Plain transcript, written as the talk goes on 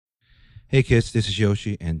Hey kids, this is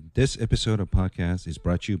Yoshi, and this episode of podcast is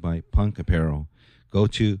brought to you by Punk Apparel. Go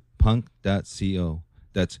to punk.co.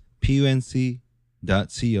 That's PUNC.co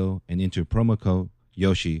and enter promo code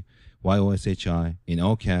Yoshi, YOSHI, in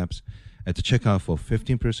all caps at the checkout for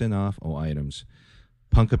 15% off all items.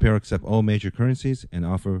 Punk Apparel accept all major currencies and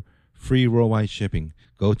offer free worldwide shipping.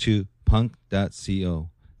 Go to punk.co.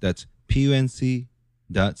 That's PUNC.co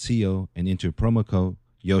and enter promo code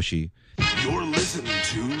Yoshi. You're listening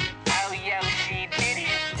to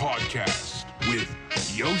Podcast with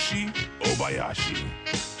Yoshi Obayashi.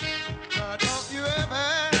 Don't you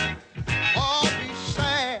ever all be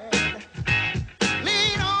sad.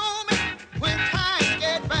 Lean on me when times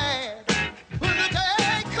get bad. When the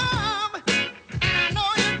day come and I know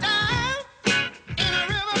you're down in a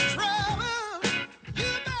river of trouble, you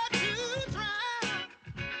got to drown.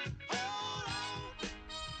 Hold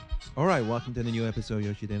on. All right, welcome to the new episode,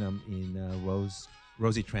 Yoshi. Then I'm in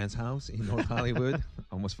Rosie Tran's house in North Hollywood.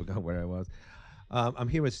 Almost forgot where I was. I'm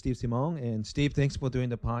here with Steve Simone. And Steve, thanks for doing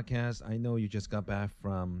the podcast. I know you just got back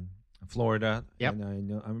from Florida. Yep. And I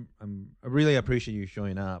know I really appreciate you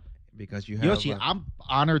showing up because you have Yoshi, I'm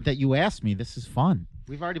honored that you asked me. This is fun.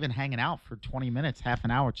 We've already been hanging out for 20 minutes, half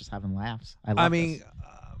an hour, just having laughs. I mean, this.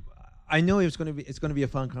 I know it's going to be a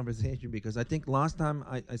fun conversation because I think last time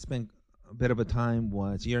I spent a bit of a time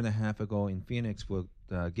was a year and a half ago in Phoenix with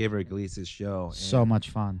Gabriel Iglesias' show. So much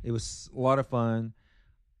fun. It was a lot of fun.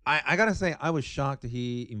 I gotta say, I was shocked that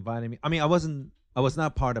he invited me. I mean, I was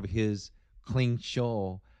not part of his clean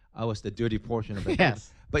show. I was the dirty portion of it.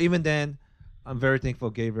 Yes. But even then, I'm very thankful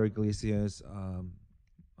Gabriel Iglesias,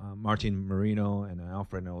 Martin Marino, and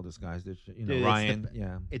Alfred, and all those guys. There's, Dude, Ryan.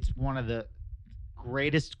 Yeah. It's one of the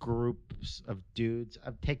greatest groups of dudes.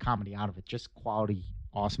 Take comedy out of it. Just quality,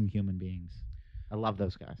 awesome human beings. I love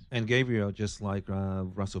those guys. And Gabriel, just like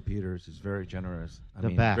Russell Peters, is very generous. I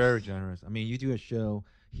mean, best. Very generous. I mean, you do a show,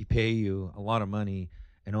 he pay you a lot of money,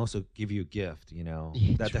 and also give you a gift. Yeah,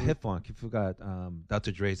 the headphone. I forgot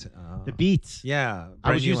Dr. Dre's. The Beats. Yeah, I was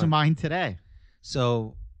brand new using one. mine today.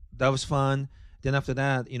 So that was fun. Then after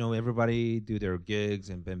that, everybody do their gigs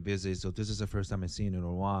and been busy. So this is the first time I've seen it in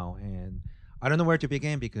a while, and I don't know where to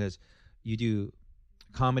begin because you do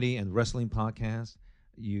comedy and wrestling podcasts.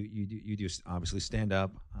 You do obviously stand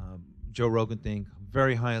up. Joe Rogan think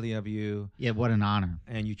very highly of you. Yeah, what an honor.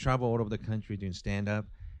 And you travel all over the country doing stand up.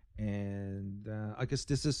 And I guess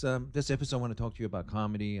this episode I want to talk to you about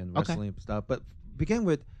comedy and wrestling stuff. But begin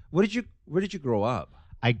with where did you grow up?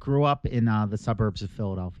 I grew up in the suburbs of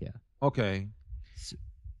Philadelphia. Okay.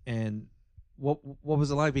 And what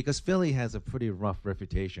was it like? Because Philly has a pretty rough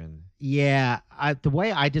reputation. Yeah, the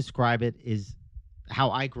way I describe it is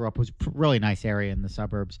how I grew up was a really nice area in the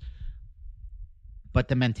suburbs, but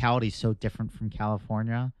the mentality is so different from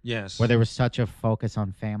California. Yes. Where there was such a focus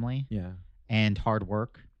on family and hard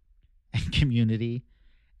work and community.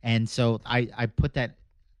 And so I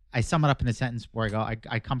sum it up in a sentence where I go,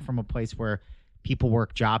 I come from a place where people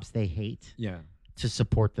work jobs they hate to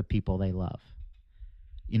support the people they love.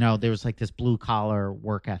 There was like this blue collar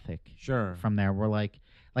work ethic from there. We're like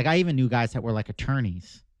I even knew guys that were like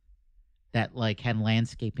attorneys that like had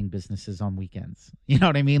landscaping businesses on weekends. You know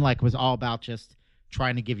what I mean? Like it was all about just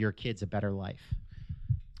trying to give your kids a better life.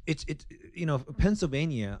 It's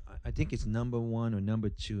Pennsylvania, I think it's number 1 or number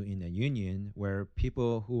 2 in the union where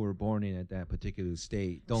people who were born in that particular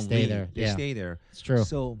state don't stay leave. there. They stay there. It's true.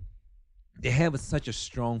 So they have such a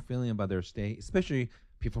strong feeling about their state, especially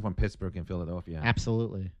people from Pittsburgh and Philadelphia.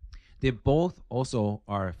 Absolutely. They both also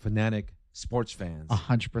are fanatic sports fans.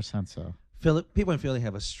 100% so. People in Philly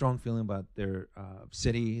have a strong feeling about their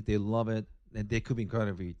city. They love it, and they could be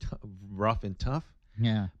incredibly rough and tough.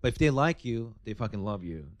 Yeah. But if they like you, they fucking love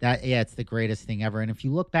you. It's the greatest thing ever. And if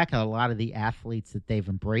you look back at a lot of the athletes that they've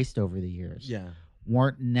embraced over the years,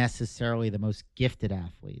 weren't necessarily the most gifted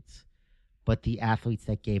athletes, but the athletes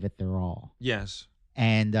that gave it their all. Yes.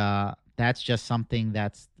 And that's just something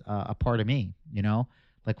that's a part of me,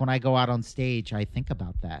 Like when I go out on stage, I think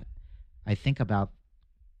about that. I think about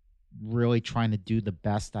really trying to do the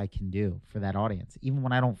best I can do for that audience, even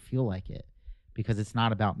when I don't feel like it, because it's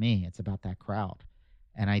not about me. It's about that crowd.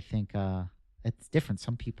 And I think it's different.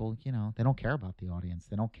 Some people, they don't care about the audience.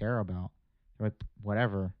 They don't care about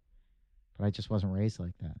whatever. But I just wasn't raised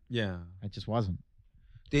like that. Yeah. I just wasn't.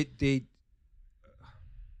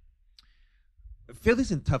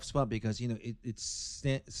 Philly's in a tough spot because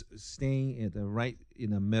it's staying right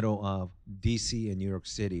in the middle of D.C. and New York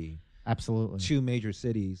City. Absolutely. 2 major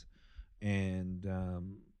cities. And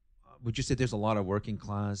would you say there's a lot of working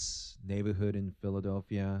class neighborhood in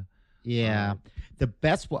Philadelphia? Yeah. The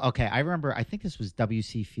best, I remember, I think this was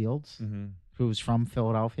W.C. Fields. Mm-hmm. who's from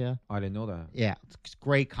Philadelphia. I didn't know that. Yeah, it's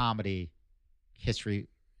great comedy history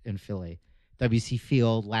in Philly. W.C.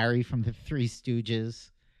 Field, Larry from the Three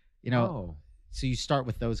Stooges. So you start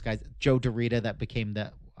with those guys. Joe DeRita, that became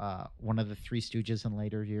the one of the Three Stooges in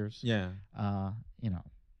later years. Yeah. And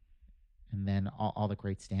then all the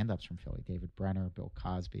great stand-ups from Philly. David Brenner, Bill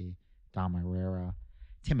Cosby, Dom Herrera.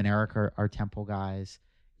 Tim and Eric are Temple guys.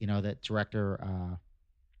 That director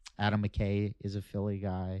Adam McKay is a Philly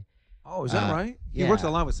guy. Oh, is that right? He works a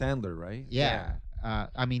lot with Sandler, right? Yeah.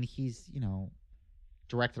 He's,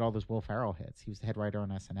 directed all those Will Ferrell hits. He was the head writer on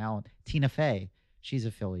SNL. And Tina Fey, she's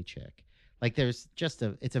a Philly chick. Like, there's just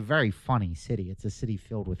it's a very funny city. It's a city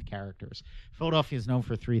filled with characters. Philadelphia is known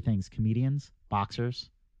for three things: comedians, boxers,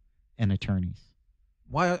 and attorneys.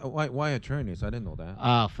 Why attorneys? I didn't know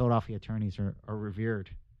that. Philadelphia attorneys are revered.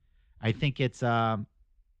 I think it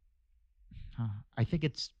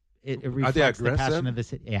reflects the passion of the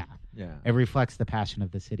city. Yeah. Yeah. It reflects the passion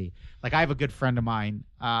of the city. Like, I have a good friend of mine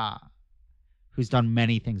who's done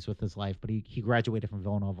many things with his life, but he graduated from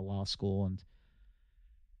Villanova Law School, and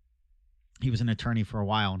he was an attorney for a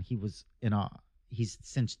while, and he's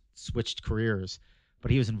since switched careers, but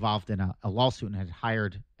he was involved in a lawsuit and had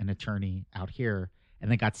hired an attorney out here, and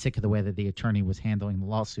then got sick of the way that the attorney was handling the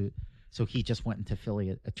lawsuit. So he just went into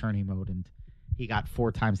Philly attorney mode, and he got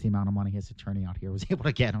 4 times the amount of money his attorney out here was able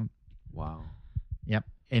to get him. Wow. Yep.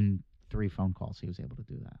 In 3 phone calls, he was able to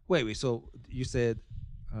do that. Wait. So you said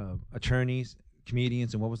attorneys,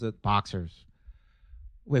 comedians, and what was it? Boxers.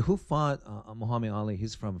 Wait, who fought Muhammad Ali?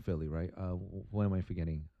 He's from Philly, right? What am I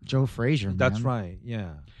forgetting? Joe Frazier. Man. That's right.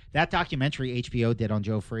 Yeah. That documentary HBO did on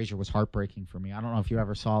Joe Frazier was heartbreaking for me. I don't know if you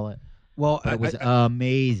ever saw it. Well, but it was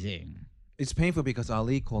amazing. It's painful because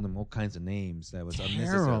Ali called him all kinds of names that was terrible.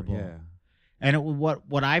 Unnecessary. Yeah. And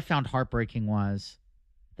what I found heartbreaking was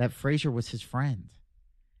that Frazier was his friend.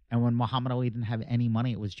 And when Muhammad Ali didn't have any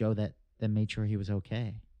money, it was Joe that made sure he was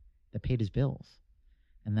okay, that paid his bills.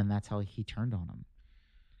 And then that's how he turned on him.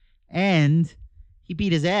 And he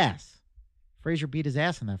beat his ass. Frazier beat his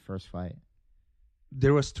ass in that first fight.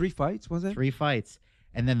 There was 3 fights, was it? 3 fights.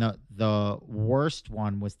 And then the worst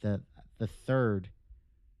one was the third,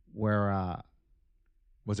 where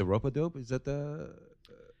was it rope-a-dope? Is that the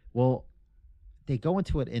well, they go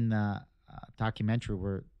into it in the documentary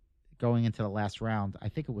where going into the last round, I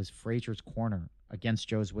think it was Frazier's corner against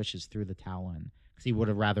Joe's wishes threw the towel in because he would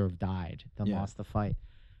have rather have died than lost the fight.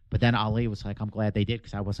 But then Ali was like, I'm glad they did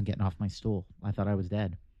because I wasn't getting off my stool. I thought I was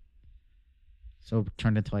dead. So it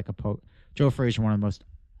turned into like Joe Frazier, one of the most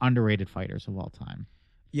underrated fighters of all time.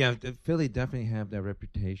 Yeah, Philly definitely have that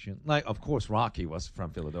reputation. Like, of course, Rocky was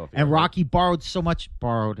from Philadelphia. And Rocky borrowed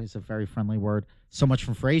is a very friendly word, so much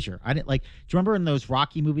from Frazier. I didn't do you remember in those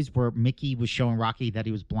Rocky movies where Mickey was showing Rocky that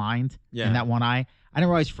he was blind in that one eye? I didn't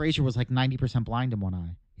realize Frazier was like 90% blind in one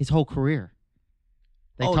eye. His whole career.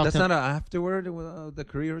 That's not afterward the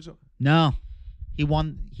career? No. He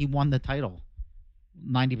won the title.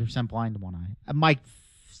 90% blind in one eye. My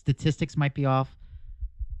statistics might be off.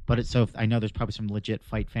 But I know there's probably some legit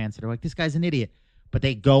fight fans that are like, this guy's an idiot. But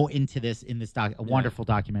they go into this wonderful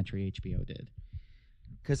documentary HBO did.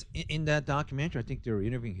 Because in that documentary, I think they were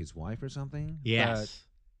interviewing his wife or something. Yes.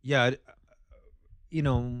 Yeah.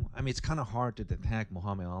 It's kind of hard to attack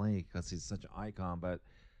Muhammad Ali because he's such an icon, but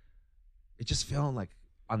it just felt like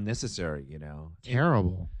unnecessary,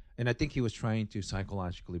 Terrible. And I think he was trying to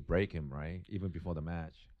psychologically break him, right? Even before the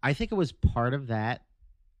match. I think it was part of that.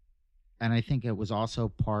 And I think it was also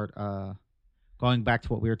part, going back to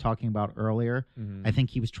what we were talking about earlier, I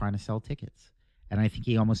think he was trying to sell tickets. And I think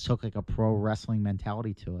he almost took like a pro wrestling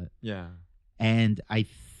mentality to it. Yeah. And I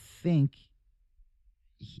think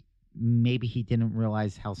maybe he didn't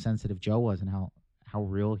realize how sensitive Joe was and how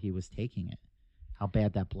real he was taking it, how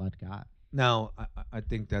bad that blood got. Now, I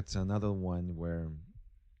think that's another one where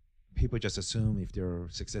people just assume if they're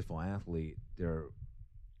a successful athlete, they're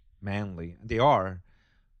manly. They are.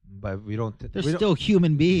 But we don't. They're still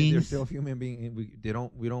human beings. They're still human beings.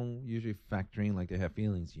 We don't usually factor in like they have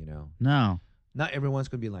feelings. No. Not everyone's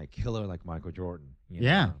gonna be like killer like Michael Jordan.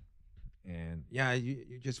 Yeah. And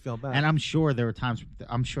you just feel bad. And I'm sure there are times.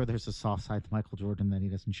 I'm sure there's a soft side to Michael Jordan that he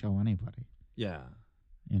doesn't show anybody. Yeah.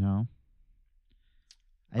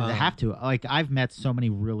 I have to. Like, I've met so many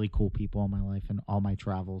really cool people in my life and all my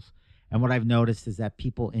travels, and what I've noticed is that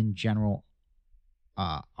people in general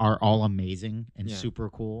are all amazing and super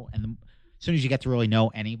cool. And as soon as you get to really know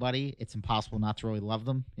anybody, it's impossible not to really love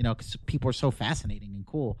them, because people are so fascinating and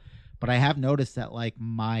cool. But I have noticed that, like,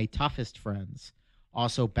 my toughest friends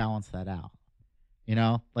also balance that out.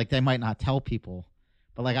 Like, they might not tell people,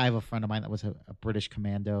 but like, I have a friend of mine that was a British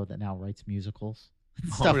commando that now writes musicals.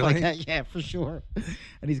 Stuff really? like that. Yeah, for sure.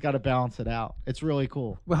 And he's got to balance it out. It's really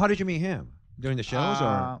cool. Well, how did you meet him? During the shows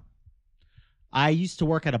or? I used to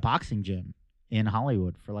work at a boxing gym in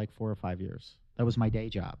Hollywood for like 4 or 5 years. That was my day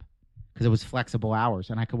job because it was flexible hours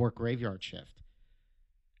and I could work graveyard shift.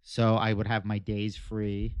 So I would have my days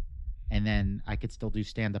free and then I could still do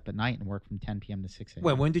stand-up at night and work from 10 p.m. to 6 a.m.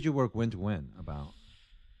 Wait, when did you work when to when about?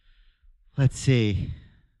 Let's see.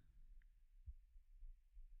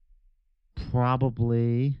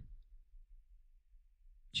 Probably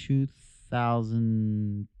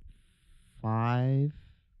 2005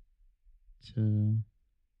 to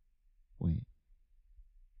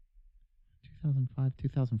 2005,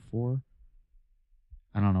 2004.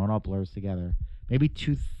 I don't know. It all blurs together. Maybe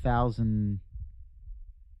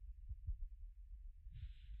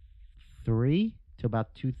 2003 to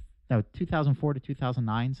about 2004 to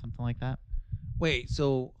 2009, something like that. Wait,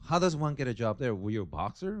 so how does one get a job there? Were you a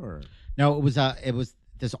boxer or? No, it was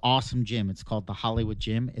this awesome gym. It's called the Hollywood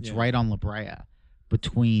Gym. It's right on La Brea,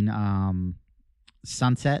 between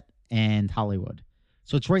Sunset and Hollywood.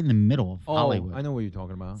 So it's right in the middle of Hollywood. I know what you're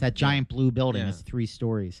talking about. It's that giant blue building. Yeah. It's 3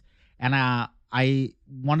 stories. And I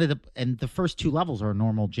wanted to, and the first 2 levels are a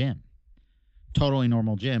normal gym, totally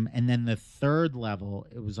normal gym. And then the 3rd level,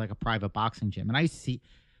 it was like a private boxing gym. And I see,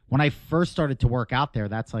 when I first started to work out there,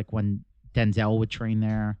 that's like when Denzel would train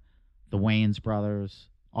there, the Wayans brothers,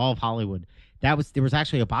 all of Hollywood. There was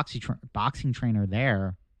actually a boxing trainer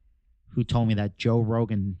there who told me that Joe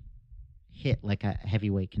Rogan hit like a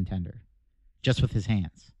heavyweight contender just with his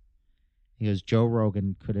hands. He goes, Joe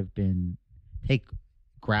Rogan could have been take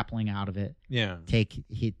grappling out of it. Yeah.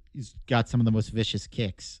 He's got some of the most vicious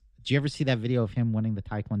kicks. Did you ever see that video of him winning the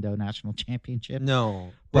Taekwondo national championship?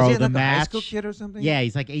 No. Bro, Was he the like a high match- school kid or something? Yeah,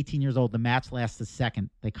 he's like 18 years old. The match lasts a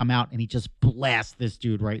second. They come out and he just blasts this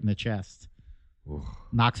dude right in the chest. Oof.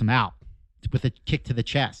 Knocks him out with a kick to the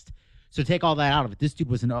chest. So take all that out of it. This dude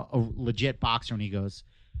was a legit boxer, and he goes,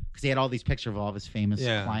 because he had all these pictures of all of his famous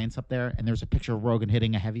clients up there, and there's a picture of Rogan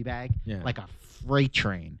hitting a heavy bag, like a freight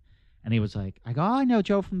train. And he was like, I go, oh, I know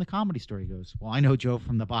Joe from the Comedy Store. He goes, well, I know Joe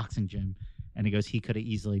from the boxing gym. And he goes, he could have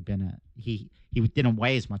easily been he didn't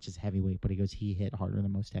weigh as much as heavyweight, but he goes, he hit harder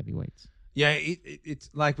than most heavyweights. Yeah, it's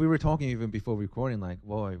like we were talking even before recording, like,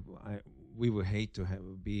 well, we would hate to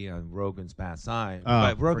be on Rogan's bad side.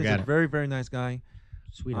 But Rogan's a very, very nice guy.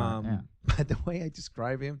 Sweetheart, yeah. But the way I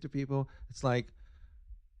describe him to people, it's like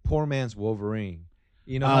poor man's Wolverine.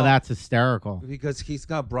 You know? Oh, that's hysterical. Because he's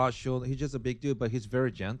got broad shoulders. He's just a big dude, but he's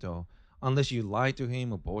very gentle. Unless you lie to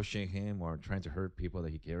him or bullshit him or trying to hurt people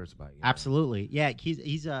that he cares about. You know? Absolutely. Yeah,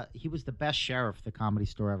 he was the best sheriff the Comedy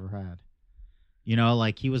Store ever had. You know,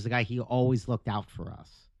 like he was the guy, he always looked out for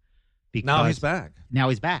us. Now he's back. Now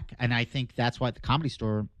he's back. And I think that's why the Comedy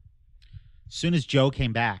Store, as soon as Joe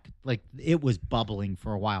came back, like it was bubbling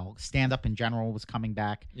for a while. Stand-up in general was coming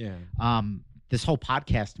back. Yeah. This whole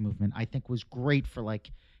podcast movement, I think, was great for like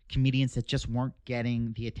comedians that just weren't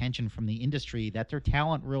getting the attention from the industry that their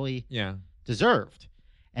talent really deserved.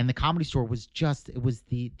 And the Comedy Store was it was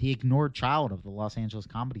the ignored child of the Los Angeles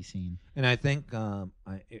comedy scene. And I think,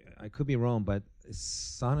 I could be wrong, but it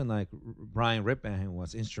sounded like Brian Redband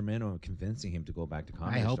was instrumental in convincing him to go back to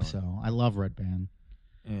Comedy I Store. hope so. I love Redband.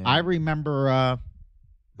 And I remember...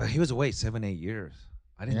 but he was away 7-8 years.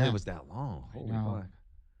 I didn't know it was that long. Holy fuck.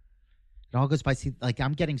 It all goes by. See, like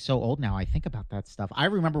I'm getting so old now. I think about that stuff. I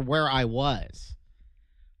remember where I was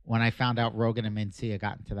when I found out Rogan and Mencia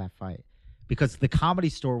got into that fight, because the Comedy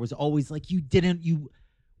Store was always like you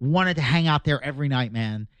wanted to hang out there every night,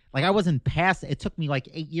 man. Like I wasn't past. It took me like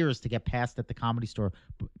 8 years to get past at the Comedy Store,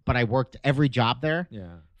 but I worked every job there.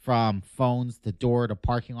 Yeah. From phones to door to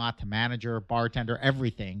parking lot to manager, bartender,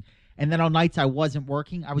 everything. And then on nights I wasn't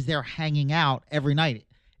working, I was there hanging out every night.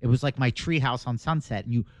 It was like my treehouse on Sunset,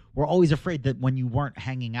 and you were always afraid that when you weren't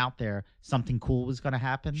hanging out there, something cool was going to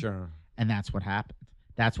happen. Sure. And that's what happened.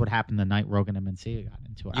 That's what happened the night Rogan and Mencia got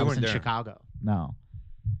into it. I was in Chicago. No.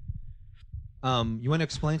 You want to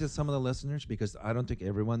explain to some of the listeners, because I don't think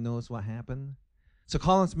everyone knows what happened. So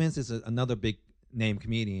Colin Smith is another big name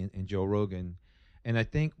comedian in Joe Rogan, and I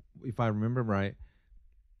think if I remember right,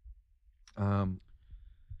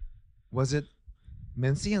 was it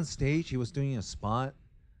Mencia on stage? He was doing a spot.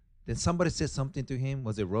 Then somebody said something to him.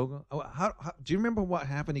 Was it Rogan? Oh, how do you remember what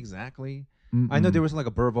happened exactly? I know there was like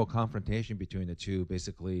a verbal confrontation between the two.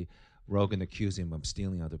 Basically, Rogan accused him of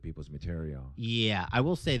stealing other people's material. Yeah, I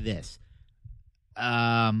will say this.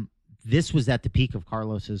 This was at the peak of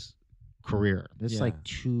Carlos's career. This is like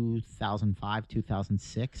 2005,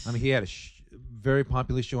 2006. I mean, he had a very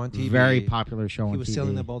popular show on TV. Very popular show on TV. He was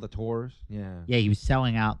selling up all the tours. Yeah. Yeah, he was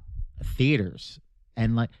selling out theaters.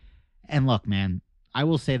 And look, man, I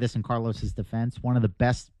will say this in Carlos's defense: one of the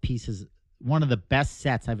best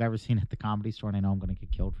sets I've ever seen at the Comedy Store, and I know I'm going to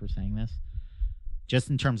get killed for saying this, just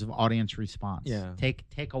in terms of audience response. Yeah.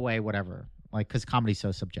 Take away whatever, like, because comedy's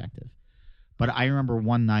so subjective. But I remember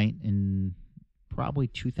one night in probably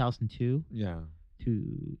 2002. Yeah.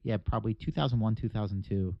 Probably 2001,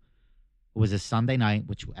 2002. It was a Sunday night,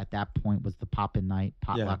 which at that point was the pop-in night,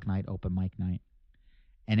 potluck night, open mic night.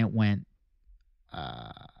 And it went,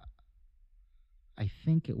 I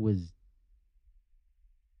think it was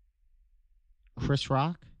Chris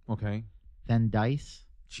Rock, Okay. then Dice,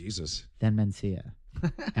 Jesus. then Mencia.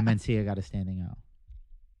 And Mencia got a standing O.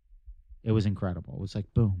 It was incredible. It was like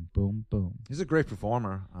boom, boom, boom. He's a great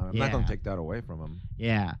performer. I'm not going Yeah. to take that away from him.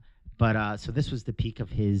 Yeah. But so this was the peak of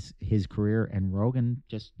his career, and Rogan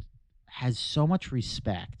just has so much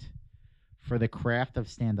respect for the craft of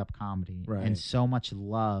stand-up comedy Right. and so much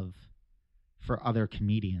love for other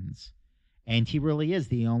comedians. And he really is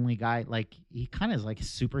the only guy, like, he kind of is like a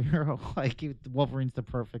superhero. Like, Wolverine's the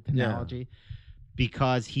perfect analogy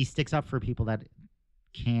because he sticks up for people that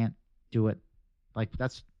can't do it. Like,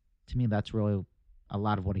 that's, to me, that's really a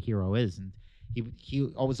lot of what a hero is. And he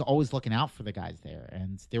was always looking out for the guys there.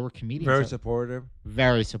 And there were comedians. Very supportive.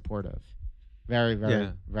 Very supportive. Very, very,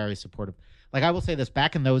 Yeah. very supportive. Like, I will say this,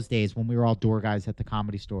 back in those days when we were all door guys at the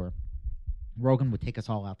Comedy Store, Rogan would take us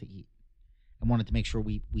all out to eat and wanted to make sure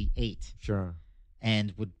we ate Sure.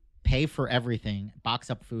 and would pay for everything, box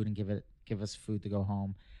up food and give us food to go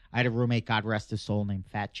home. I had a roommate, God rest his soul, named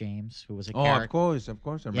Fat James, who was a character. Of course. I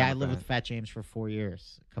remember Yeah, I lived that. with Fat James for 4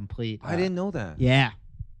 years. Complete. I didn't know that. Yeah.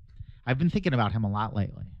 I've been thinking about him a lot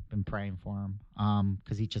lately. Been praying for him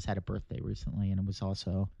because he just had a birthday recently, and it was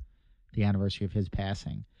also the anniversary of his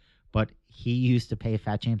passing. But he used to pay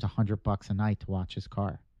Fat James $100 a night to watch his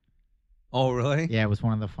car. Oh, really? Yeah, it was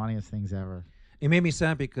one of the funniest things ever. It made me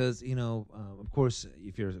sad because, of course,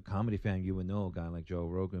 if you're a comedy fan, you would know a guy like Joe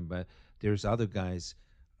Rogan, but there's other guys,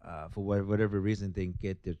 for whatever reason, they didn't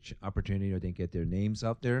get their opportunity or didn't get their names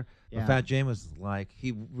out there. Yeah. But Fat James was like,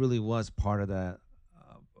 he really was part of that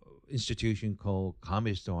institution called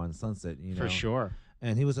Comedy Store on Sunset, For sure.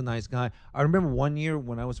 And he was a nice guy. I remember one year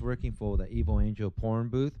when I was working for the Evil Angel porn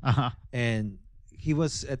booth, Uh-huh. and he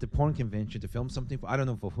was at the porn convention to film something for, I don't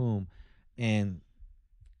know for whom, and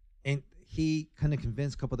he kind of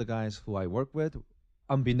convinced a couple of the guys who I work with,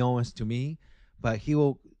 unbeknownst to me, but he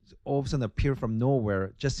will all of a sudden appear from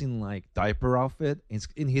nowhere just in like diaper outfit. There's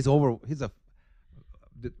a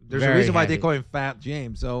Very reason why they heavy. call him Fat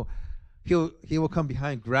James. So he will come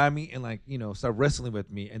behind, grab me, and start wrestling with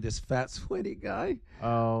me, and this fat sweaty guy.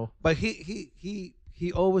 Oh. But he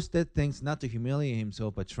always did things not to humiliate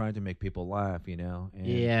himself, but trying to make people laugh, And,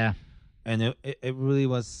 Yeah. And it really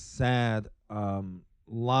was sad.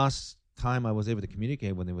 Last time I was able to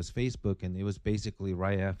communicate when it was Facebook, and it was basically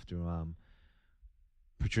right after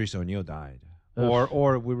Patrice O'Neill died, Ugh.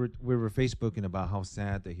 or we were Facebooking about how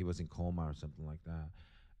sad that he was in coma or something like that,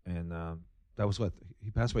 and that was what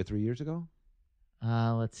he passed away 3 years ago.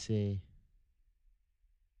 Let's see.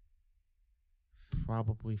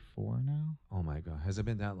 Probably 4 now. Oh my God, has it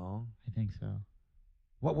been that long? I think so.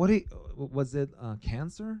 What was it?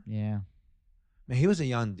 Cancer? Yeah. Man, he was a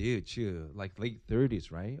young dude too, like late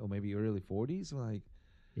 30s, right, or maybe early 40s, like.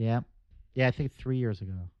 Yeah. Yeah, I think 3 years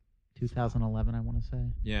ago. 2011, I want to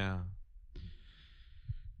say. Yeah.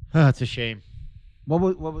 Oh, it's a shame. What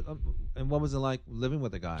was it like living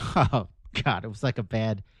with a guy? Oh, God. It was like a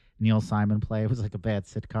bad Neil Simon play. It was like a bad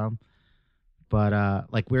sitcom. But,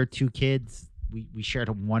 like, we were 2 kids. We shared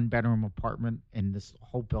a 1-bedroom apartment, and this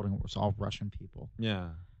whole building was all Russian people. Yeah.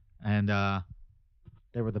 And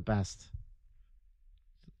they were the best.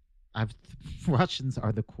 Russians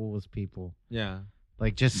are the coolest people. Yeah.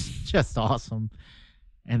 Like, just awesome.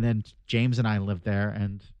 And then James and I lived there,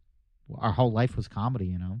 and our whole life was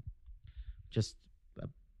comedy, just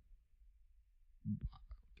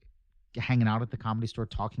hanging out at the Comedy Store,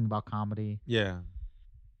 talking about comedy. Yeah.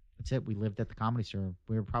 That's it. We lived at the Comedy Store.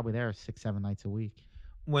 We were probably there 6-7 nights a week.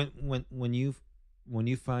 When you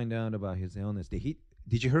find out about his illness,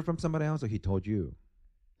 did you hear from somebody else, or he told you?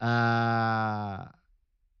 It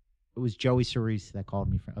was Joey Cerise that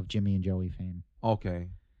called me of Jimmy and Joey fame. Okay.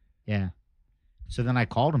 Yeah. So then I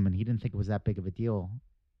called him, and he didn't think it was that big of a deal.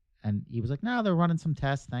 And he was like, no, they're running some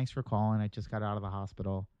tests. Thanks for calling. I just got out of the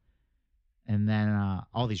hospital. And then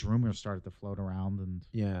all these rumors started to float around, and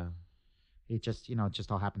Yeah. it just, it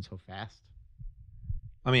just all happened so fast.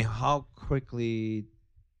 I mean, how quickly,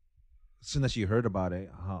 as soon as you heard about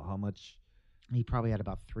it, how much? He probably had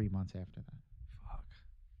about 3 months after that. Fuck.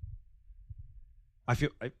 I feel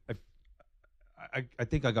I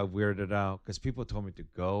think I got weirded out because people told me to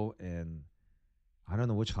go, and I don't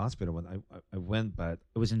know which hospital when I went, but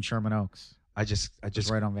It was in Sherman Oaks. I just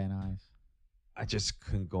Right on Van Nuys. I just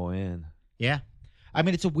couldn't go in. Yeah. I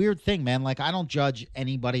mean, it's a weird thing, man. Like, I don't judge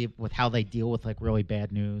anybody with how they deal with, like, really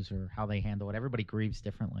bad news or how they handle it. Everybody grieves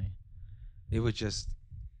differently. It was just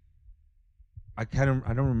I don't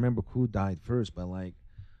remember who died first, but like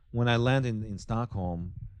when I landed in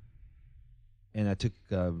Stockholm and I took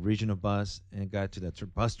a regional bus and got to the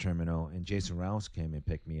bus terminal and Jason Rouse came and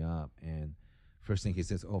picked me up, and first thing he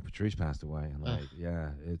says, "Oh, Patrice passed away." I'm like,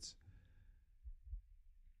 yeah, it's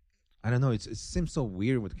I don't know. It seems so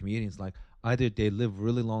weird with comedians. Like either they live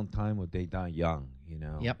really long time or they die young. You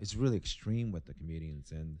know, Yep. It's really extreme with the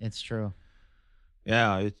comedians, and It's true.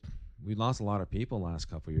 yeah, we lost a lot of people last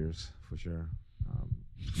couple of years for sure.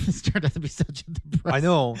 This turned out to be such a depressing. I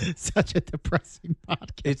know Such a depressing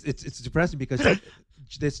podcast. it's depressing because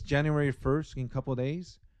this January 1st in a couple of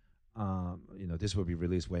days, this will be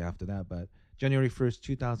released way after that, but January 1st,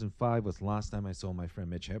 2005 was the last time I saw my friend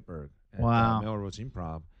Mitch Hedberg at Wow. Melrose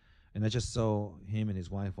Improv. And I just saw him and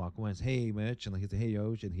his wife walk away and say, "Hey, Mitch," and he said, "Hey,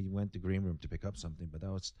 Yosh," and he went to green room to pick up something, but that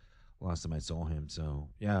was the last time I saw him. So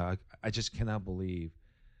yeah, I just cannot believe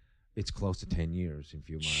it's close to 10 years in a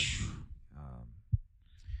few months.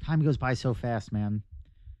 Time goes by so fast, man.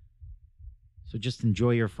 So just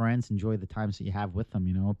enjoy your friends, enjoy the times that you have with them,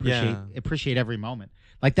 appreciate every moment.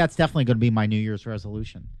 Like that's definitely going to be my New Year's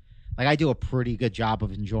resolution. Like I do a pretty good job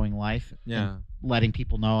of enjoying life and letting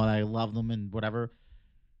people know that I love them and whatever.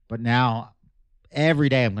 But now every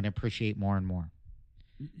day I'm going to appreciate more and more.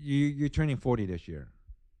 You're turning 40 this year.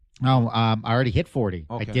 Oh, I already hit 40.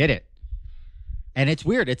 Okay. I did it. And it's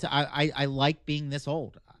weird. I like being this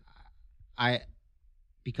old.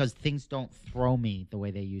 Because things don't throw me the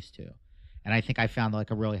way they used to. And I think I found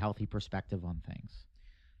like a really healthy perspective on things.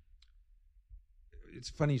 It's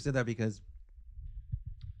funny you said that because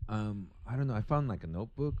I don't know, I found like a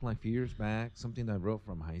notebook like a few years back, something that I wrote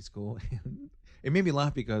from high school. And it made me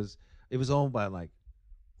laugh because it was all about like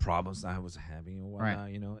problems that I was having and whatnot,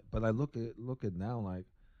 Right. But I look at now like,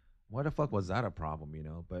 why the fuck was that a problem,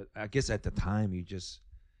 But I guess at the time you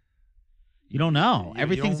don't know. You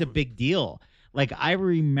Everything's a don't- big deal. Like I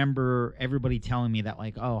remember everybody telling me that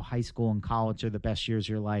like, oh, high school and college are the best years of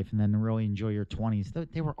your life and then really enjoy your 20s.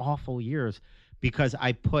 They were awful years because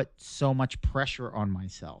I put so much pressure on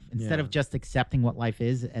myself. Instead Yeah. of just accepting what life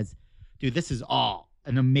is as, dude, this is all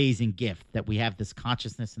an amazing gift that we have this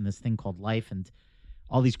consciousness and this thing called life and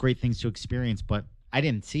all these great things to experience, but I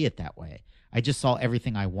didn't see it that way. I just saw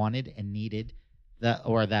everything I wanted and needed that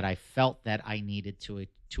I felt that I needed to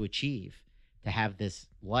achieve to have this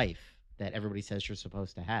life that everybody says you're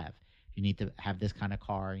supposed to have. You need to have this kind of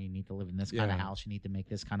car. You need to live in this kind of Yeah. house. You need to make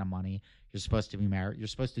this kind of money. You're supposed to be married. You're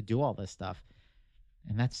supposed to do all this stuff.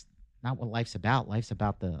 And that's not what life's about. Life's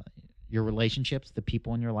about your relationships, the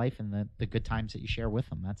people in your life, and the good times that you share with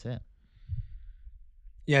them. That's it.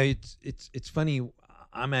 Yeah, it's funny.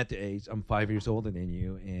 I'm at the age, I'm 5 years older than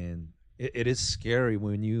you, and it is scary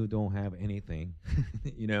when you don't have anything,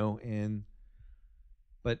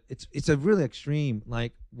 but it's a really extreme.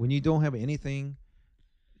 Like when you don't have anything,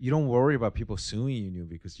 you don't worry about people suing you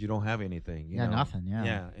because you don't have anything. You know? Nothing. Yeah.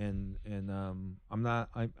 Yeah, and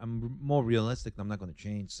I'm more realistic. I'm not going to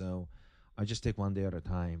change, so I just take one day at a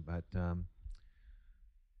time. But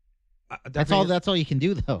That's all you can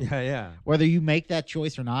do, though. Yeah. Whether you make that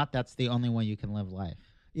choice or not, that's the only way you can live life.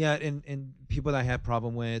 Yeah, and people that I have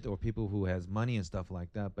problem with, or people who has money and stuff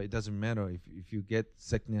like that. But it doesn't matter if you get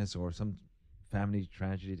sickness or some family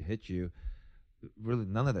tragedy to hit you. Really,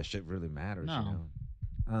 none of that shit really matters. No.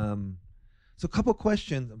 So a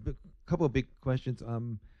couple of big questions.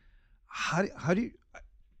 How do you?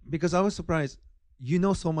 Because I was surprised. You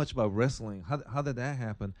know so much about wrestling. How did that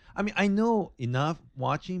happen? I mean, I know enough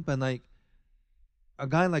watching, but like a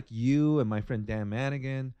guy like you and my friend Dan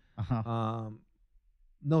Madigan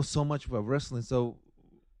know so much about wrestling. So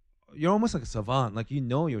you're almost like a savant. Like you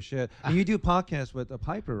know your shit. And you do podcasts with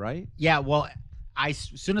Piper, right? Yeah. Well, as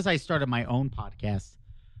soon as I started my own podcast,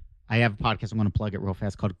 I have a podcast. I'm going to plug it real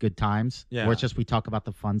fast called Good Times. Yeah. Where it's just we talk about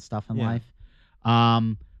the fun stuff in Yeah.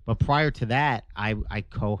 life. But prior to that, I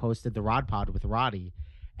co-hosted the Rod Pod with Roddy.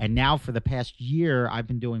 And now for the past year, I've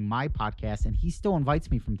been doing my podcast, and he still invites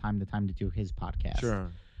me from time to time to do his podcast.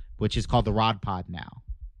 Sure. Which is called the Rod Pod now.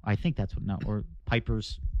 I think that's or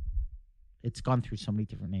Piper's. It's gone through so many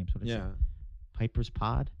different names. What is it? Piper's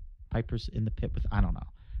Pod? Piper's in the Pit with, I don't know.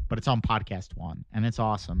 But it's on Podcast One, and it's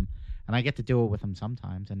awesome. And I get to do it with him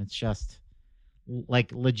sometimes, and it's just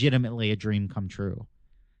like legitimately a dream come true.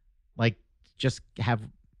 Like just have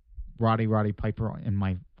Roddy Piper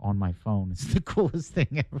on my phone. It's the coolest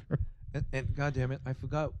thing ever. And God damn it, I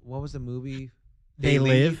forgot what was the movie They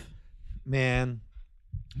Live. Man,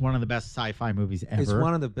 One of the best sci-fi movies ever. it's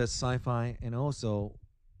one of the best sci-fi, and also,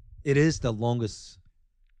 it is the longest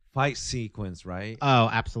fight sequence, right? Oh,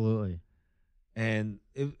 absolutely. And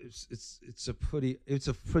it's a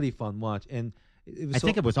pretty fun watch, and I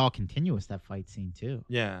think it was all continuous, that fight scene too.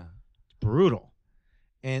 yeah, Brutal.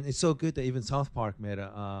 and it's so good that even South Park made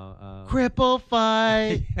a Cripple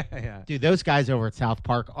fight. yeah. Dude, those guys over at South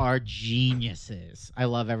Park are geniuses. I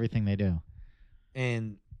love everything they do.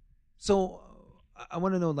 And so I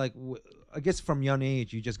want to know, like, I guess from young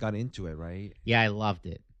age you just got into it, right? Yeah, I loved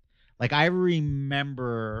it. Like, I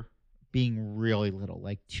remember being really little,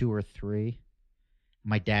 like 2 or 3.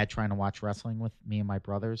 My dad trying to watch wrestling with me and my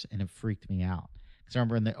brothers, and it freaked me out. Because I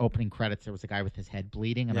remember in the opening credits, there was a guy with his head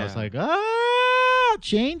bleeding, and I was Yeah. like, ah,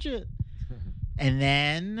 change it. And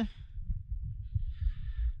then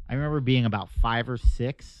I remember being about 5 or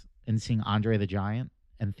 6 and seeing Andre the Giant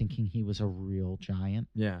and thinking he was a real giant.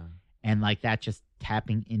 Yeah. And like that just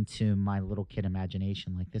tapping into my little kid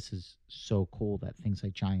imagination. Like, this is so cool that things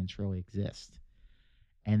like giants really exist.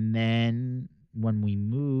 And then when we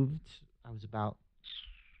moved, I was about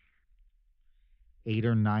 8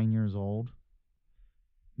 or 9 years old,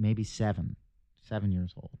 maybe 7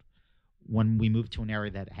 years old, when we moved to an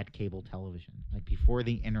area that had cable television. Like, before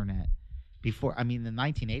the internet, the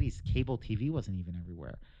 1980s, cable TV wasn't even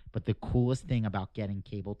everywhere. But the coolest thing about getting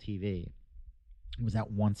cable TV was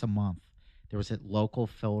that once a month, there was a local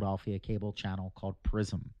Philadelphia cable channel called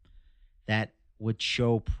Prism that would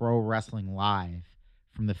show pro wrestling live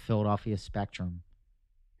from the Philadelphia Spectrum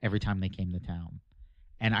every time they came to town.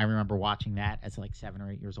 And I remember watching that as like 7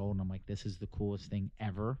 or 8 years old, and I'm like, this is the coolest thing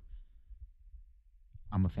ever.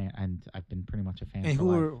 I'm a fan, and I've been pretty much a fan. And for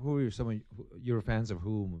who life. were some of you were fans of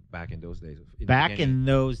whom back in those days? Back in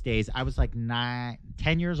those days, I was like 10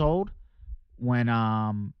 years old when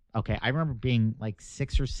I remember being like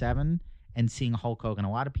 6 or 7 and seeing Hulk Hogan.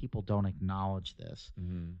 A lot of people don't acknowledge this,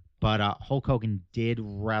 but Hulk Hogan did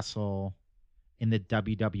wrestle in the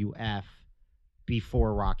WWF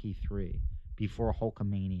before Rocky III, before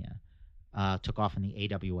Hulkamania took off in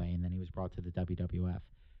the AWA, and then he was brought to the WWF.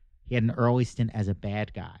 He had an early stint as a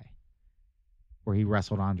bad guy where he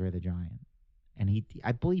wrestled Andre the Giant. And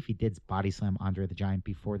I believe he did body slam Andre the Giant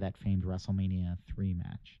before that famed WrestleMania 3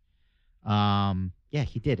 match. Yeah,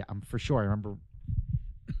 he did. For sure. I remember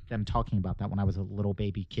them talking about that when I was a little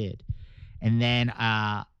baby kid. And then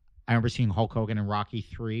I remember seeing Hulk Hogan in Rocky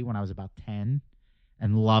 3 when I was about 10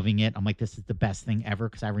 and loving it. I'm like, this is the best thing ever,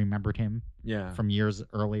 because I remembered him from years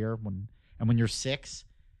earlier. When you're 6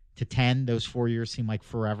 to 10, those 4 years seem like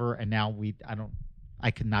forever. And now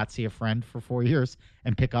I could not see a friend for 4 years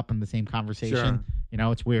and pick up in the same conversation. Sure. You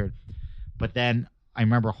know, it's weird. But then I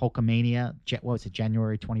remember Hulkamania, what was it,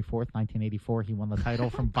 January 24th, 1984? He won the title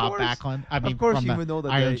from Bob Backlund. Of course from you the would know the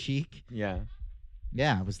Iron date. Sheik. Yeah.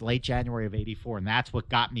 Yeah, it was late January of 84, and that's what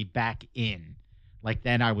got me back in. Like,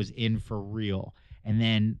 then I was in for real. And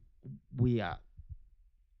then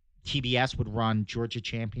TBS would run Georgia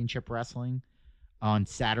Championship Wrestling on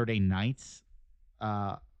Saturday nights,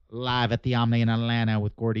 live at the Omni in Atlanta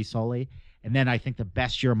with Gordy Soley. And then I think the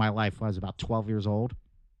best year of my life when I was about 12 years old,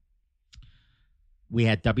 we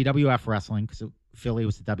had WWF wrestling, because Philly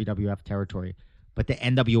was the WWF territory. But the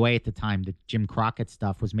NWA at the time, the Jim Crockett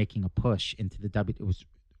stuff, was making a push into the it was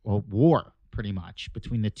a war, pretty much,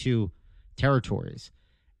 between the two territories.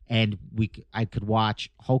 And I could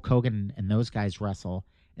watch Hulk Hogan and those guys wrestle.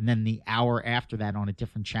 And then the hour after that, on a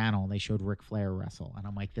different channel, they showed Ric Flair wrestle. And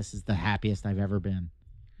I'm like, this is the happiest I've ever been.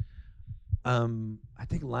 I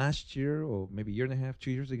think last year, or maybe a year and a half,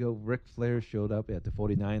 2 years ago, Ric Flair showed up at the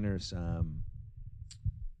 49ers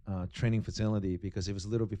training facility, because it was a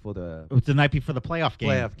little before the It was the night before the playoff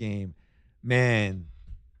game. Man,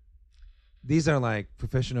 these are like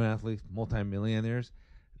professional athletes, multimillionaires.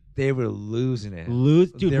 They were losing it.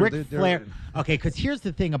 Dude, They're- Ric they're- Flair. Okay, because here's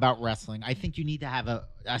the thing about wrestling. I think you need to have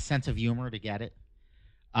a sense of humor to get it.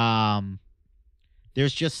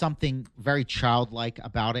 There's just something very childlike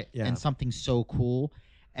about it, Yeah. and something so cool.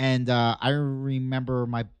 And I remember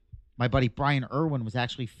my buddy Brian Irwin was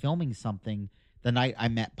actually filming something the night I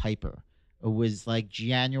met Piper. It was like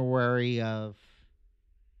January of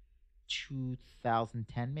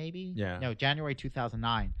 2010, maybe? Yeah. No, January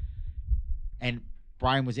 2009. And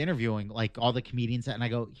Brian was interviewing like all the comedians, and I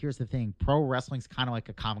go, here's the thing. Pro wrestling's kind of like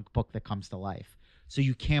a comic book that comes to life. So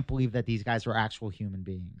you can't believe that these guys are actual human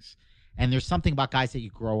beings. And there's something about guys that you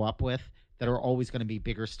grow up with that are always going to be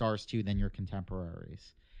bigger stars too than your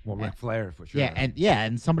contemporaries. Well, Ric Flair for sure. Yeah,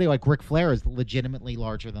 and somebody like Ric Flair is legitimately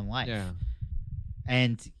larger than life. Yeah.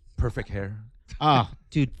 And Perfect hair. Oh,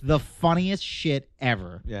 dude, the funniest shit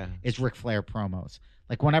ever Yeah. is Ric Flair promos.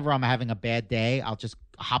 Like whenever I'm having a bad day, I'll just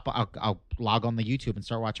I'll log on the YouTube and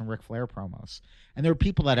start watching Ric Flair promos. And there are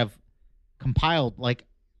people that have compiled like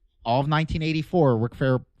all of 1984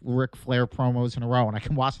 Ric Flair promos in a row, and I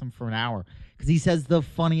can watch them for an hour because he says the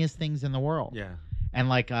funniest things in the world. Yeah. And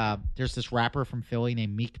like, there's this rapper from Philly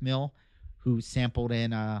named Meek Mill who sampled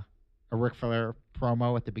in a Ric Flair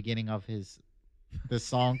promo at the beginning of this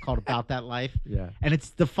song called "About That Life." Yeah. And it's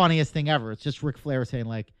the funniest thing ever. It's just Ric Flair saying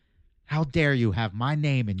like, "How dare you have my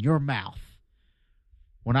name in your mouth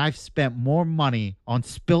when I've spent more money on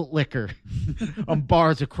spilt liquor on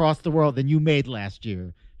bars across the world than you made last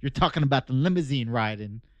year. You're talking about the limousine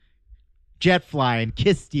riding, jet flying,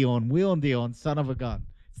 kiss stealing, wheel and deal, and son of a gun.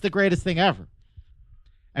 It's the greatest thing ever."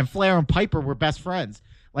 And Flair and Piper were best friends.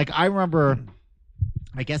 Like, I remember,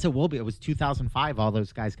 I guess it will be, it was 2005, all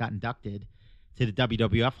those guys got inducted to the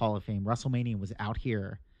WWF Hall of Fame. WrestleMania was out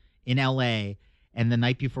here in LA, and the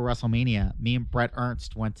night before WrestleMania, me and Bret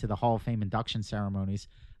Ernst went to the Hall of Fame induction ceremonies,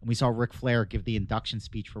 and we saw Ric Flair give the induction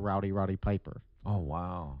speech for Rowdy Roddy Piper. Oh,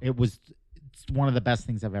 wow. It's one of the best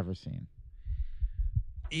things I've ever seen.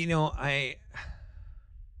 You know,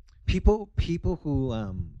 people who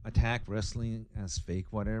attack wrestling as fake,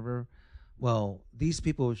 whatever. Well, these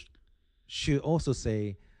people should also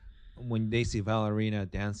say when they see Valerina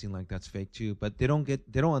dancing like that's fake too. But they don't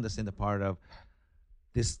understand the part of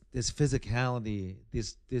this physicality,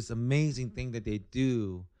 this amazing thing that they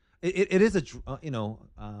do. It is a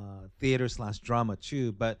theater / drama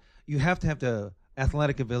too. But you have to have the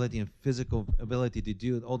athletic ability and physical ability to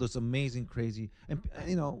do all those amazing, crazy, and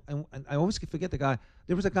I always forget the guy.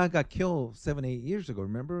 There was a guy got killed 7-8 years ago.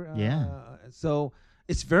 Remember? Yeah. So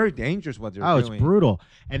it's very dangerous what they're doing. It's brutal.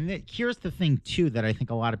 And here's the thing too that I think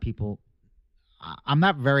a lot of people. I'm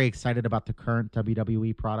not very excited about the current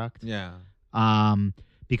WWE product. Yeah.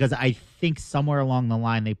 Because I think somewhere along the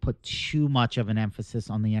line they put too much of an emphasis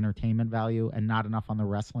on the entertainment value and not enough on the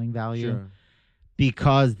wrestling value. Sure.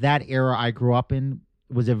 Because that era I grew up in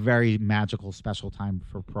was a very magical, special time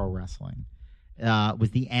for pro wrestling. It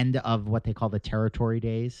was the end of what they call the territory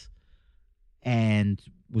days, and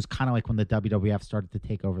was kind of like when the WWF started to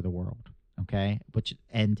take over the world. Okay,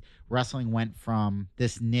 and wrestling went from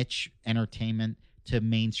this niche entertainment to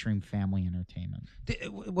mainstream family entertainment.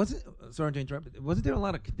 Sorry to interrupt. Wasn't there a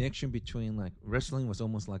lot of connection between like wrestling was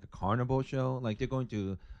almost like a carnival show? Like they're going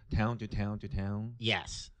to town to town to town?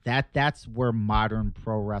 Yes. That's where modern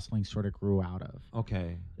pro wrestling sort of grew out of.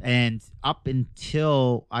 Okay. And up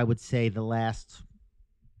until I would say the last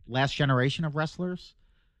generation of wrestlers,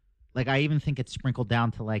 like I even think it's sprinkled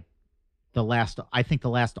down to like the last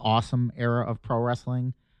awesome era of pro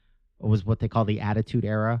wrestling was what they call the Attitude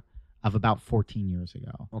Era of about 14 years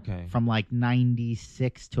ago. Okay. From like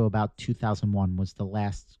 96 to about 2001 was the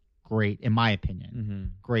last great, in my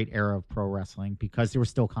opinion, great era of pro wrestling because there was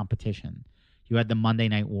still competition. You had the Monday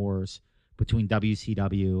Night Wars between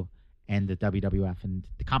WCW and the WWF, and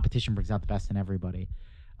the competition brings out the best in everybody.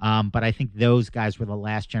 But I think those guys were the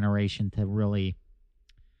last generation to really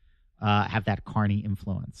have that carny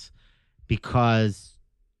influence because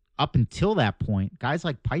up until that point, guys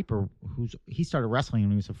like Piper, he started wrestling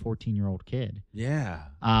when he was a 14-year-old kid. Yeah,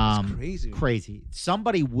 that's crazy. Crazy.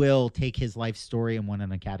 Somebody will take his life story and win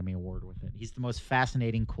an Academy Award with it. He's the most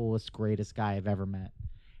fascinating, coolest, greatest guy I've ever met,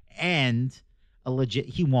 and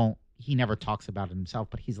he never talks about it himself,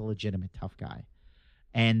 but he's a legitimate tough guy.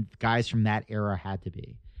 And guys from that era had to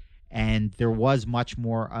be, and there was much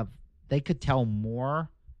more of they could tell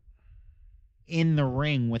more in the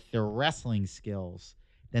ring with their wrestling skills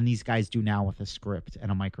than these guys do now with a script and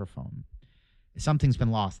a microphone. Something's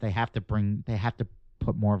been lost. They have to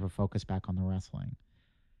put more of a focus back on the wrestling.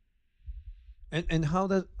 And how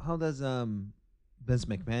does Vince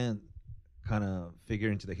McMahon kind of figure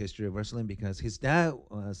into the history of wrestling? Because his dad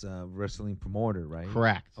was a wrestling promoter, right?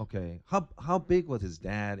 Correct. Okay. How big was his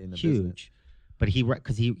dad in the Huge. business? But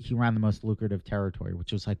because he ran the most lucrative territory,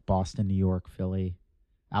 which was like Boston, New York, Philly,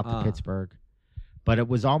 out to Pittsburgh. But it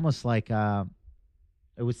was almost like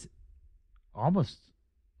it was almost,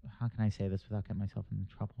 how can I say this without getting myself into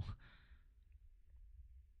trouble?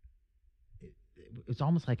 It was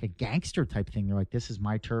almost like a gangster type thing. They're like, this is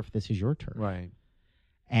my turf, this is your turf. Right.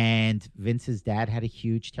 And Vince's dad had a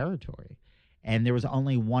huge territory. And there was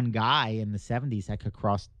only one guy in the 70s that could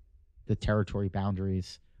cross the territory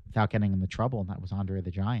boundaries without getting into trouble, and that was Andre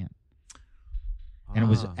the Giant.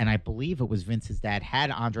 And I believe it was Vince's dad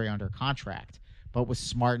had Andre under contract, but was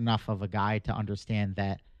smart enough of a guy to understand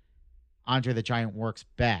that Andre the Giant works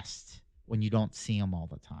best when you don't see him all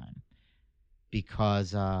the time.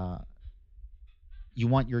 Because you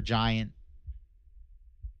want your giant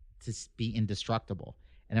to be indestructible.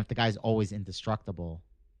 And if the guy's always indestructible,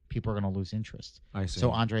 people are going to lose interest. I see.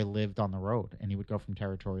 So Andre lived on the road, and he would go from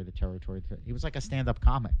territory to territory. He was like a stand-up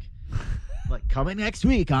comic. Like, coming next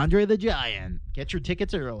week, Andre the Giant. Get your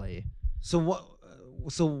tickets early. So what?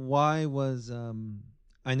 So why was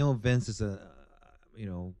I know Vince is a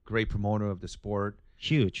great promoter of the sport.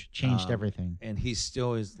 Huge. Changed everything. And he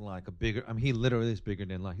still is like a bigger. I mean, he literally is bigger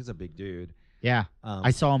than life. He's a big dude. Yeah.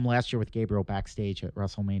 I saw him last year with Gabriel backstage at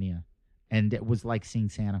WrestleMania, and it was like seeing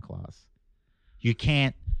Santa Claus. You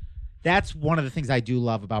can't. That's one of the things I do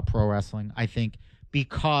love about pro wrestling, I think,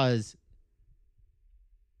 because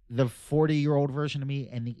the 40-year-old version of me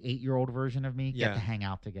and the 8-year-old version of me get to hang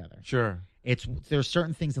out together. Sure. There's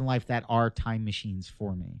certain things in life that are time machines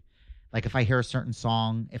for me. Like if I hear a certain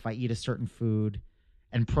song, if I eat a certain food,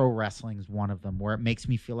 and pro wrestling is one of them, where it makes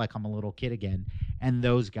me feel like I'm a little kid again. And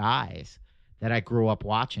those guys that I grew up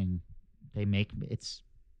watching, it's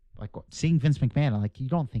like seeing Vince McMahon. Like, you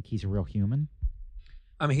don't think he's a real human?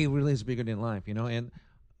 I mean, he really is bigger than life, And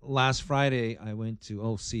last Friday, I went to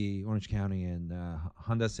OC, Orange County, and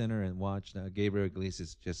Honda Center and watched Gabriel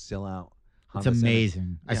Iglesias just sell out. Honda it's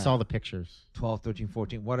amazing. Center. I saw the pictures. 12, 13,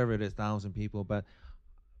 14, whatever it is, 1,000 people.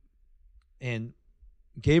 And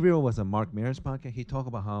Gabriel was on Mark Maron's podcast. He talked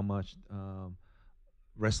about how much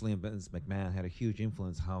wrestling and Vince McMahon had a huge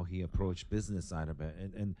influence how he approached business side of it.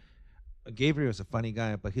 And Gabriel is a funny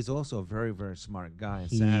guy, but he's also a very, very smart guy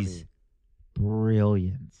and savvy.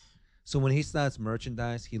 Brilliant. So when he starts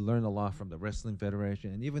merchandise, he learned a lot from the Wrestling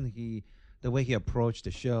Federation, and even the way he approached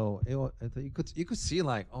the show, you could see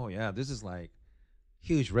like, oh yeah, this is like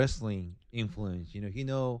huge wrestling influence. He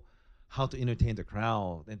know how to entertain the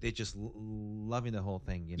crowd, and they just loving the whole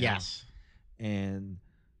thing. Yes. And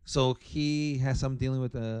so he has some dealing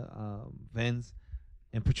with Vince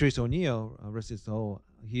and Patrice O'Neal.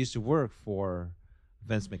 He used to work for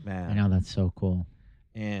Vince McMahon. I know, that's so cool.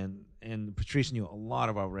 And Patrice knew a lot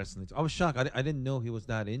about wrestling. I was shocked. I didn't know he was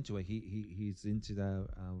that into it. He's into the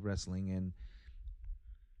wrestling,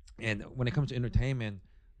 and when it comes to entertainment,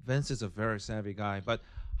 Vince is a very savvy guy. But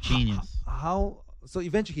genius. So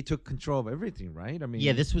eventually he took control of everything, right? I mean,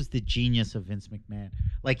 yeah, this was the genius of Vince McMahon.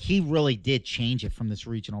 Like, he really did change it from this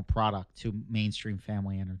regional product to mainstream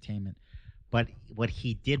family entertainment. But what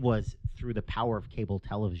he did was, through the power of cable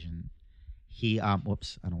television, he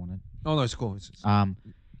whoops, I don't want to. Oh no, it's cool.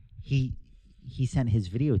 He sent his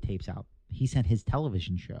videotapes out. He sent his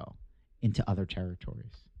television show into other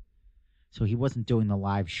territories. So he wasn't doing the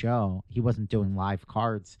live show. He wasn't doing live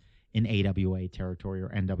cards in AWA territory or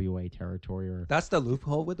NWA territory. That's the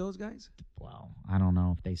loophole with those guys? Well, I don't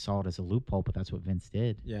know if they saw it as a loophole, but that's what Vince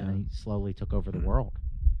did. Yeah. And he slowly took over the world.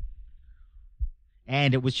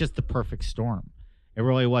 And it was just the perfect storm. It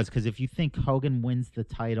really was, because if you think Hogan wins the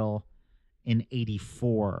title in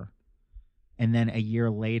 84, and then a year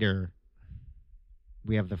later,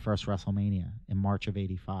 we have the first WrestleMania in March of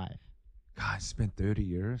 85. God, it's been 30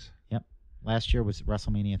 years. Yep. Last year was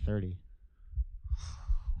WrestleMania 30. Oh,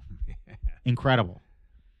 man. Incredible.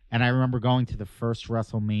 And I remember going to the first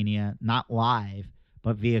WrestleMania, not live,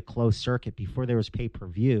 but via closed circuit before there was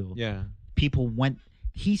pay-per-view. Yeah. People went.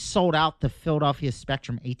 He sold out the Philadelphia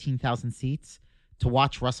Spectrum, 18,000 seats, to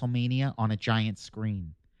watch WrestleMania on a giant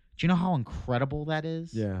screen. Do you know how incredible that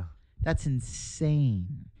is? Yeah. That's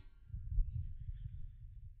insane.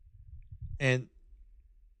 And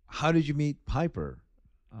how did you meet Piper,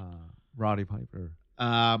 Roddy Piper?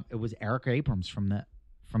 It was Eric Abrams from the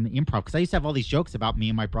Improv, because I used to have all these jokes about me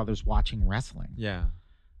and my brothers watching wrestling. Yeah.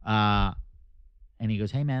 And he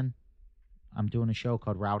goes, "Hey man, I'm doing a show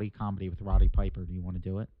called Rowdy Comedy with Roddy Piper. Do you want to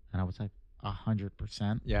do it?" And I was like,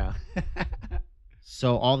 100%. Yeah.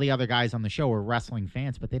 So all the other guys on the show were wrestling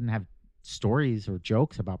fans, but they didn't have stories or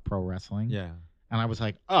jokes about pro wrestling. Yeah. And I was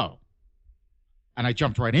like, oh. And I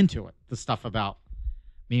jumped right into it. The stuff about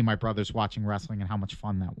me and my brothers watching wrestling and how much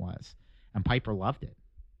fun that was. And Piper loved it.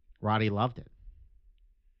 Roddy loved it.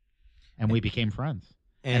 And we became friends.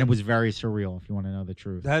 And it was very surreal, if you want to know the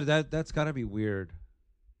truth. That's got to be weird.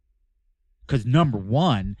 Because number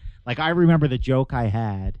one, like, I remember the joke I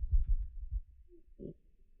had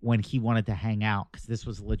when he wanted to hang out, because this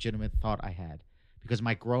was a legitimate thought I had. Because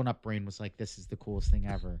my grown-up brain was like, this is the coolest thing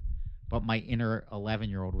ever. But my inner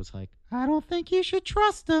 11-year-old was like, I don't think you should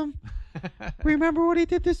trust him. Remember what he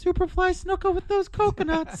did to Superfly Snuka with those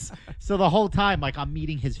coconuts? So the whole time, like, I'm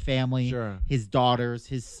meeting his family, Sure. his daughters,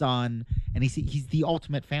 his son, and he's the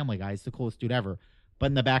ultimate family guy. He's the coolest dude ever. But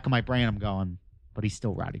in the back of my brain, I'm going, but he's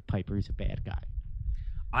still Roddy Piper. He's a bad guy.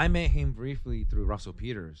 I met him briefly through Russell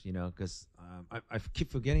Peters, because I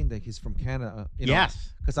keep forgetting that he's from Canada.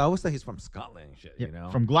 Yes. Because I always thought he's from Scotland and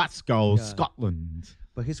shit, From Glasgow, Yeah. Scotland.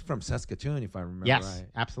 But he's from Saskatoon, if I remember Yes, right.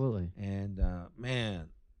 absolutely. And man,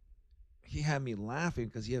 he had me laughing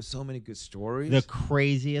because he has so many good stories. The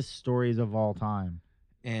craziest stories of all time.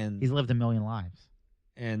 and He's lived a million lives.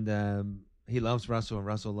 and he loves Russell, and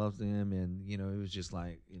Russell loves him, and it was just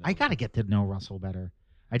like I got to get to know Russell better.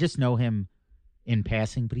 I just know him in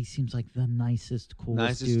passing, but he seems like the nicest,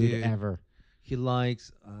 coolest dude ever. He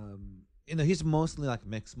likes, he's mostly like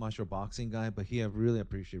mixed martial boxing guy, but he really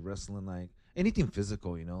appreciates wrestling, like anything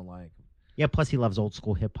physical, like Yeah, plus he loves old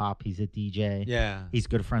school hip hop. He's a DJ. yeah, He's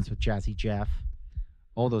good friends with Jazzy Jeff.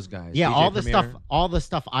 all those guys. Yeah, DJ all the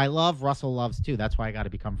stuff I love, Russell loves too. That's why I got to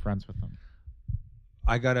become friends with him.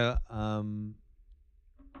 I gotta.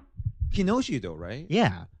 He knows you though, right?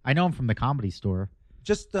 Yeah, I know him from the Comedy Store.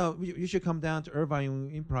 Just you should come down to Irvine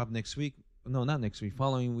Improv next week. No, not next week.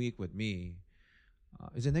 Following week with me.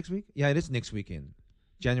 Is it next week? Yeah, it is next weekend.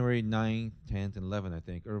 January 9th, 10th, and 11th, I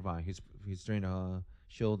think. Irvine. He's doing a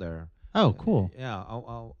show there. Oh, cool. Yeah,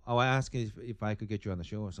 I'll ask if I could get you on the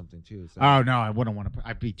show or something too. So. Oh no, I wouldn't want to.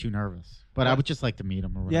 I'd be too nervous. But I would just like to meet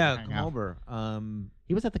him or whatever. Yeah, hang come out. over.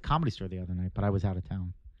 He was at the Comedy Store the other night, but I was out of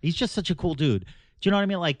town. He's just such a cool dude. Do you know what I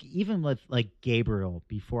mean? Like even with like Gabriel,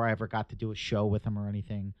 before I ever got to do a show with him or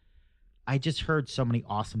anything, I just heard so many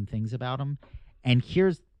awesome things about him. And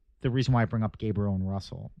here's the reason why I bring up Gabriel and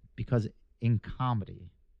Russell, because in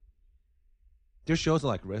comedy, their shows are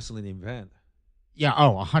like wrestling event. yeah,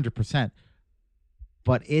 100%.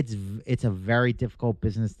 But it's a very difficult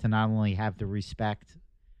business to not only have the respect,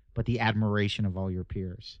 but the admiration of all your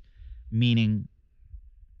peers. Meaning,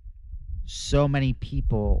 so many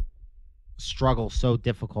people struggle so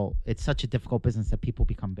difficult. It's such a difficult business that people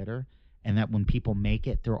become bitter, and that when people make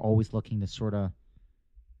it, they're always looking to sort of,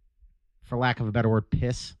 for lack of a better word,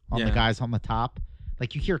 piss on the guys on the top.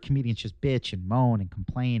 Like you hear comedians just bitch and moan and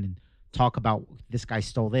complain and talk about this guy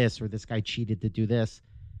stole this or this guy cheated to do this.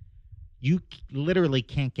 You literally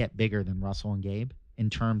can't get bigger than Russell and Gabe in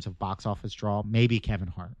terms of box office draw. Maybe Kevin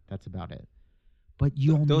Hart. That's about it. But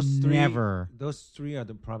you'll never. Those three are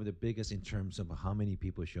probably the biggest in terms of how many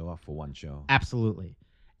people show up for one show. Absolutely.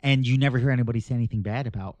 And you never hear anybody say anything bad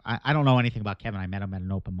about. I don't know anything about Kevin. I met him at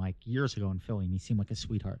an open mic years ago in Philly, and he seemed like a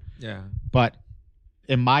sweetheart. Yeah. But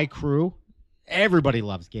in my crew, everybody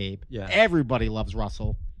loves Gabe. Yeah. Everybody loves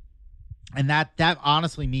Russell. And that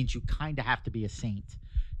honestly means you kind of have to be a saint,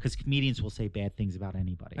 because comedians will say bad things about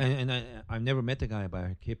anybody. And I've never met the guy, but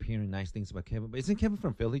I keep hearing nice things about Kevin. But isn't Kevin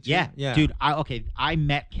from Philly too? Yeah. Dude, I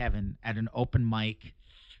met Kevin at an open mic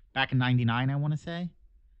back in 99, I want to say.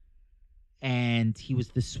 And he was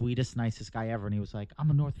the sweetest, nicest guy ever. And he was like, I'm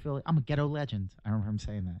a ghetto legend. I remember him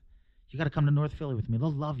saying that. You got to come to North Philly with me.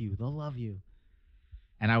 They'll love you. They'll love you.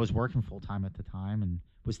 And I was working full time at the time and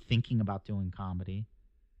was thinking about doing comedy.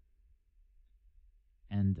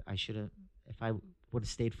 And I should have, if I would have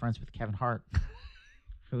stayed friends with Kevin Hart,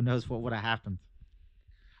 who knows what would have happened.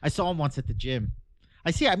 I saw him once at the gym.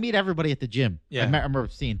 I meet everybody at the gym. Yeah. I remember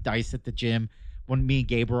seeing Dice at the gym. When me and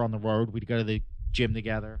Gabe were on the road, we'd go to the gym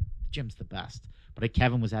together. The gym's the best. But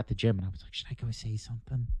Kevin was at the gym, and I was like, should I go say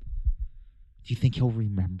something? Do you think he'll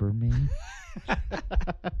remember me?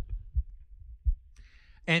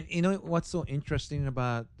 And you know what's so interesting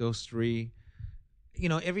about those three?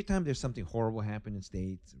 Every time there's something horrible happen in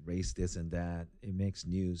States, race this and that, it makes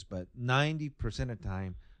news. But 90% of the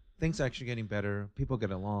time, things are actually getting better. People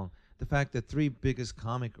get along. The fact that three biggest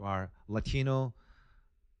comic are Latino,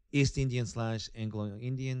 East Indian /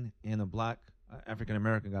 Anglo-Indian, and a black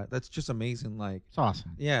African-American guy. That's just amazing. Like, It's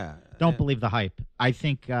awesome. yeah. Don't believe the hype. I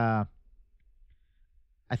think the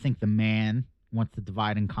man wants to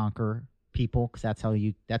divide and conquer people, because that's how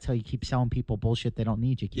you keep selling people bullshit they don't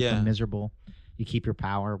need. You keep them miserable. You keep your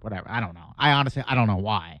power, whatever. I don't know. I don't know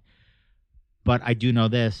why. But I do know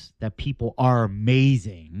this, that people are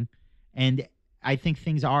amazing. And I think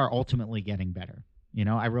things are ultimately getting better.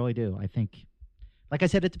 I really do. I think, like I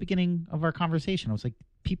said at the beginning of our conversation, I was like,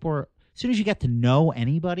 people are, as soon as you get to know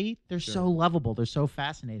anybody, they're so lovable. They're so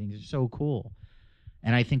fascinating. They're so cool.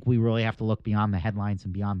 And I think we really have to look beyond the headlines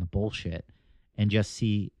and beyond the bullshit and just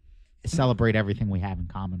celebrate everything we have in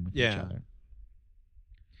common with each other.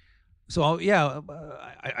 So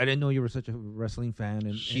I didn't know you were such a wrestling fan,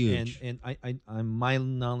 and huge. And my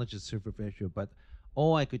knowledge is superficial, but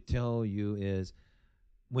all I could tell you is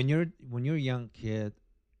when you're a young kid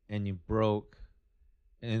and you're broke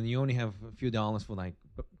and you only have a few dollars for like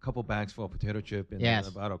a couple bags full of potato chip and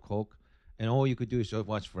a bottle of Coke, and all you could do is just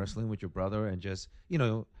watch wrestling with your brother and just,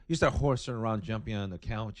 you start horsing around, jumping on the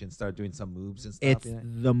couch and start doing some moves and stuff. It's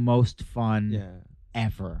the most fun yeah.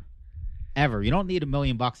 ever. Ever. You don't need $1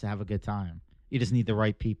 million to have a good time. You just need the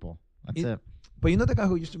right people. That's it. But you know the guy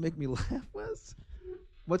who used to make me laugh was?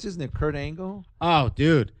 What's his name? Kurt Angle? Oh,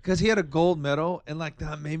 dude. Because he had a gold medal, and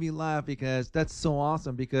that made me laugh because that's so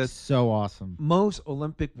awesome. Because so awesome. Most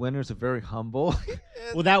Olympic winners are very humble.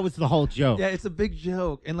 Well, that was the whole joke. Yeah, it's a big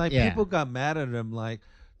joke, and people got mad at him like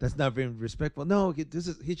that's not very respectful. No,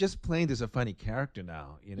 he's just playing this a funny character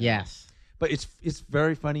now. Yes. But it's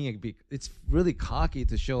very funny. It's really cocky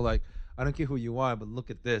to show I don't care who you are, but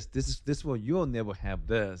look at this. This one you'll never have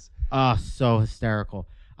this. Oh, so hysterical.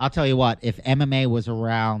 I'll tell you what, if MMA was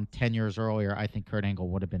around 10 years earlier, I think Kurt Angle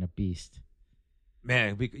would have been a beast.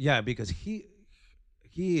 Man, because he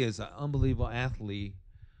is an unbelievable athlete,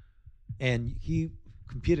 and he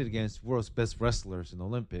competed against world's best wrestlers in the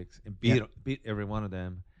Olympics and beat every one of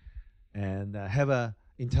them, and have a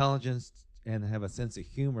intelligence and have a sense of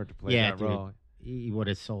humor to play that role. He would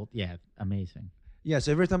have sold, amazing. Yeah,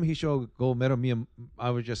 so every time he showed gold medal, I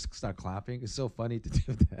would just start clapping. It's so funny to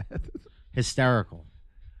do that. Hysterical.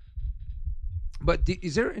 But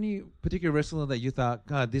is there any particular wrestler that you thought,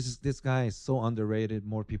 God, this guy is so underrated,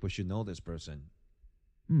 more people should know this person?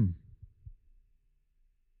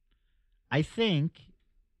 I think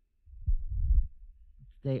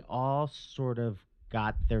they all sort of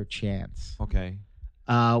got their chance. Okay.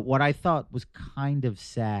 What I thought was kind of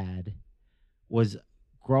sad was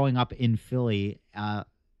growing up in Philly,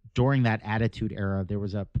 during that Attitude Era, there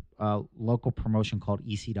was a local promotion called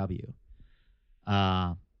ECW.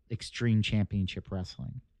 Extreme Championship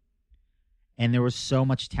Wrestling, and there was so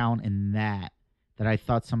much talent in that I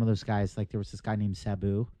thought some of those guys, like there was this guy named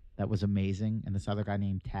Sabu that was amazing, and this other guy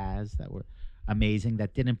named Taz that were amazing,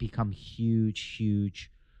 that didn't become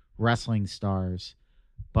huge wrestling stars.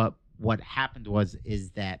 But what happened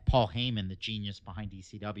is that Paul Heyman, the genius behind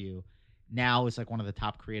ECW, now is like one of the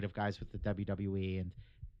top creative guys with the WWE, and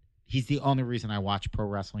he's the only reason I watch pro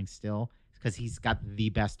wrestling still, because he's got the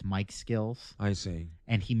best mic skills. I see.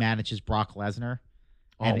 And he manages Brock Lesnar.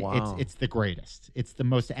 And wow. It's the greatest. It's the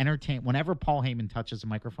most entertaining. Whenever Paul Heyman touches a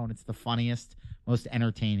microphone, it's the funniest, most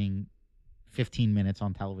entertaining 15 minutes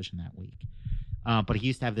on television that week. But he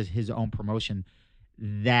used to have his own promotion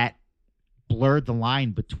that blurred the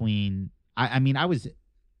line between... I mean, I was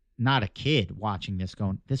not a kid watching this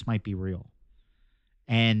going, this might be real.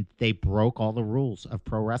 And they broke all the rules of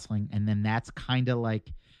pro wrestling. And then that's kind of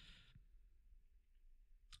like...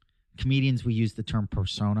 Comedians, we use the term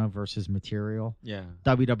persona versus material. Yeah.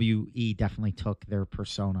 WWE definitely took their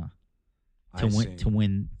persona to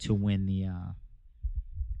win the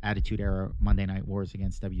Attitude Era Monday Night Wars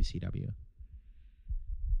against WCW.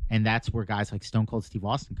 And that's where guys like Stone Cold Steve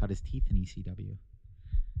Austin cut his teeth in ECW.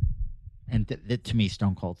 And to me,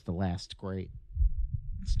 Stone Cold's the last great.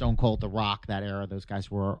 Stone Cold, The Rock, that era, those guys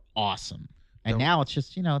were awesome. And now it's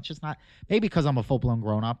just not. Maybe because I'm a full-blown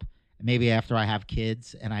grown-up. Maybe after I have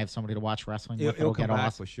kids and I have somebody to watch wrestling with, it'll get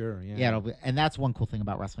awesome. For sure. Yeah. Yeah, and that's one cool thing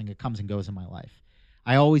about wrestling. It comes and goes in my life.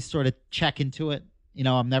 I always sort of check into it.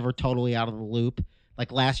 I'm never totally out of the loop.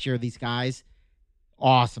 Like last year, these guys,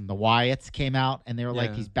 awesome. The Wyatts came out, and they were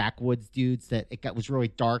like these backwoods dudes that was really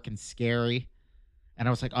dark and scary. And I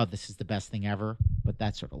was like, oh, this is the best thing ever. But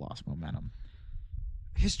that sort of lost momentum.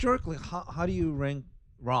 Historically, how do you rank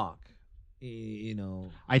Rock?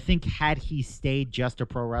 I think had he stayed just a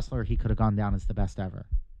pro wrestler, he could have gone down as the best ever.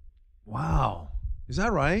 Wow. Is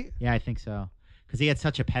that right? Yeah, I think so. Because he had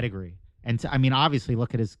such a pedigree. And obviously,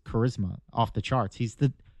 look at his charisma off the charts. He's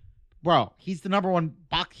the number one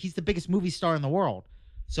he's the biggest movie star in the world.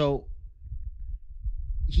 So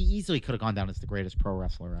he easily could have gone down as the greatest pro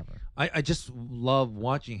wrestler ever. I just love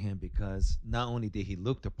watching him because not only did he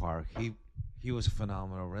look the part, he was a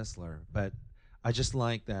phenomenal wrestler. But I just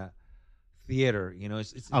like that theater,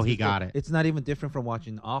 he got it. It's not even different from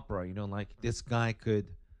watching opera. Like this guy could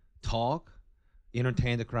talk,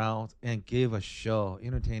 entertain the crowd, and give a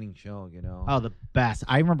entertaining show. Oh, the best!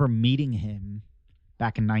 I remember meeting him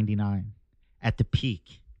back in '99 at the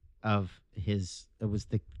peak of his. It was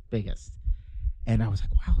the biggest, and I was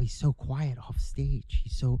like, "Wow, he's so quiet off stage.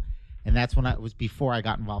 He's so." And that's when it was before I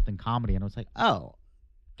got involved in comedy, and I was like, "Oh,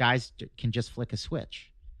 guys can just flick a switch."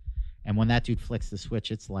 And when that dude flicks the switch,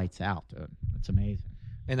 it's lights out, dude. It's amazing.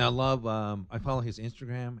 And I love, I follow his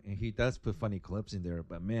Instagram, and he does put funny clips in there.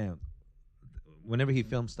 But, man, whenever he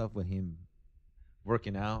films stuff with him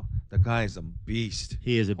working out, the guy is a beast.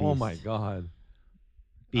 He is a beast. Oh, my God.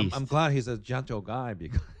 Beast. I'm glad he's a gentle guy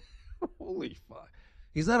because, holy fuck.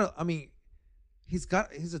 He's not he's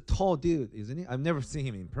a tall dude, isn't he? I've never seen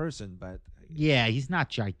him in person, but Yeah, he's not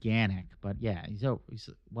gigantic, but yeah, he's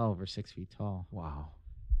well over 6 feet tall. Wow.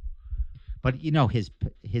 But you know his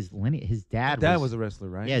lineage. His dad was a wrestler,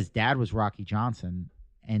 right? Yeah, his dad was Rocky Johnson,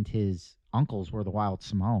 and his uncles were the Wild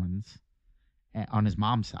Samoans on his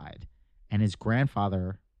mom's side, and his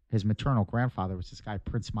grandfather, his maternal grandfather, was this guy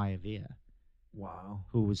Prince Maivia. Wow.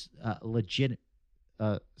 Who was a legit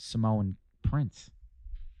Samoan prince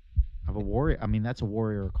of a warrior. I mean, that's a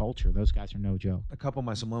warrior culture. Those guys are no joke. A couple of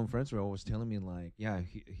my Samoan friends were always telling me, like, yeah,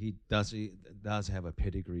 he does have a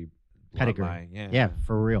pedigree. Pedigree. Yeah. Yeah,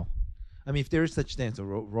 for real. I mean, if there is such thing as a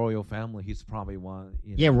royal family, he's probably one.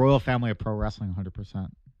 You know. Yeah, royal family of pro wrestling, 100%.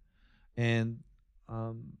 And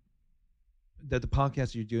the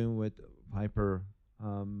podcast you're doing with Piper,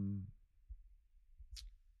 I'm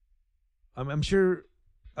sure.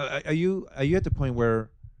 Are you at the point where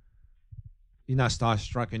you're not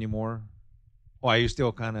starstruck anymore, or are you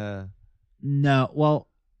still kind of? No, well,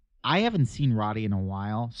 I haven't seen Roddy in a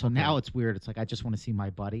while, so now it's weird. It's like I just want to see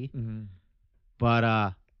my buddy. Mm-hmm.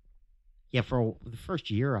 But yeah, for the first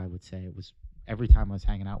year, I would say it was every time I was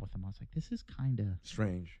hanging out with him, I was like, this is kind of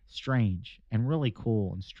strange, and really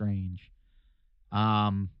cool and strange.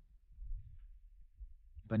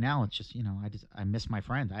 But now it's just, you know, I miss my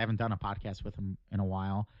friend. I haven't done a podcast with him in a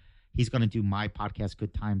while. He's going to do my podcast,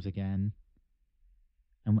 Good Times, again.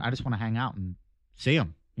 And I just want to hang out and see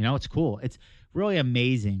him. You know, it's cool. It's really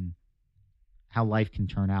amazing how life can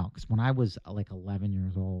turn out. Because when I was like 11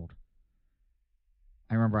 years old,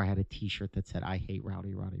 I remember I had a T-shirt that said, I hate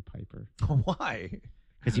Roddy Piper. Why?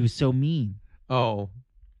 Because he was so mean. Oh.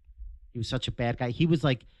 He was such a bad guy. He was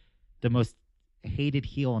like the most hated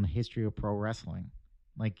heel in the history of pro wrestling.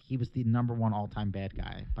 Like, he was the #1 all-time bad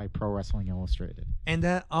guy by Pro Wrestling Illustrated. And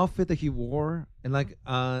that outfit that he wore, and like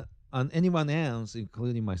on anyone else,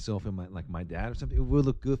 including myself and my dad or something, it would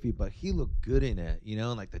look goofy, but he looked good in it. You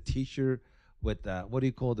know, like the T-shirt with what do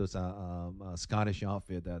you call those Scottish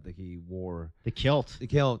outfit that he wore? The kilt. The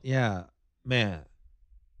kilt, yeah, man.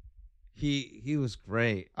 He was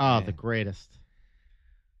great. Oh, man. The greatest.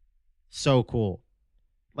 So cool.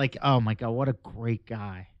 Like, oh my God, what a great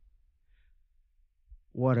guy.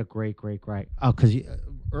 What a great guy. Oh, because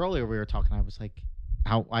earlier we were talking, I was like,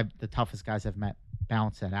 the toughest guys I've met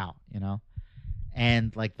balance that out, you know?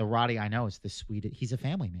 And like the Roddy I know is the sweetest. He's a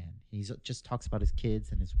family man. He's just talks about his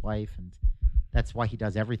kids and his wife, and that's why he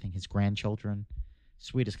does everything. His grandchildren,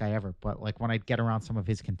 sweetest guy ever. But like when I'd get around some of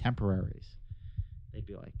his contemporaries, they'd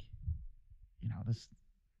be like, you know, this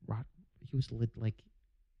Rod, he was like,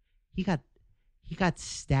 he got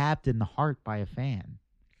stabbed in the heart by a fan.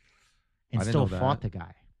 And still fought the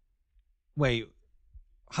guy. Wait,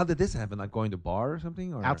 how did this happen? Like going to a bar or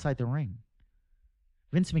something? Or? Outside the ring.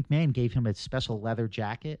 Vince McMahon gave him a special leather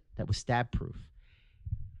jacket that was stab proof.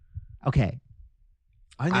 Okay.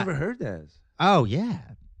 I never heard this. Oh, yeah.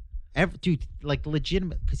 Dude, like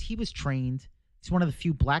legitimate, because he was trained. He's one of the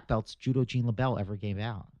few black belts Judo Gene LaBelle ever gave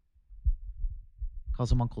out.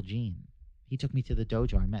 Calls him Uncle Gene. He took me to the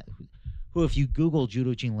dojo. I met who, if you Google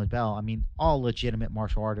Judo Gene LaBelle, I mean, all legitimate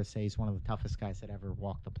martial artists say he's one of the toughest guys that ever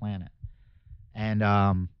walked the planet. And,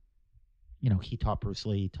 you know, he taught Bruce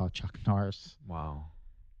Lee, he taught Chuck Norris. Wow.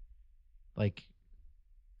 Like,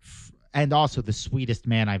 and also the sweetest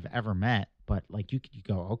man I've ever met. But, like, you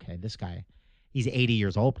go, okay, this guy, he's 80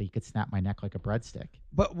 years old, but he could snap my neck like a breadstick.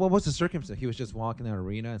 But what was the circumstance? He was just walking in an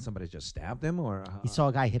arena and somebody just stabbed him? Or he saw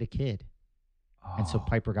a guy hit a kid. Oh. And so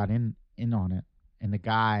Piper got in on it. And the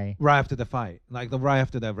guy... Right after the fight. Like right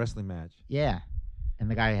after that wrestling match. Yeah.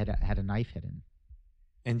 And the guy had a knife hidden.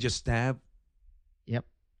 And just stabbed? Yep.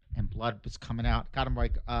 And blood was coming out. Got him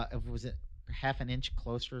like, if it was half an inch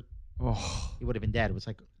closer, he would have been dead. It was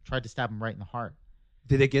like, tried to stab him right in the heart.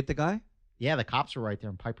 Did they get the guy? Yeah, the cops were right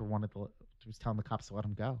there. And Piper was telling the cops to let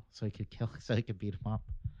him go so he could beat him up.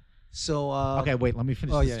 So okay, wait, let me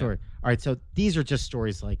finish the story. Yeah. All right, so these are just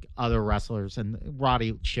stories like other wrestlers, and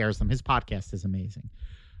Roddy shares them. His podcast is amazing.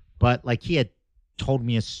 But like he had told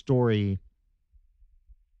me a story,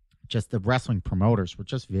 just the wrestling promoters were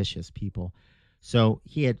just vicious people. So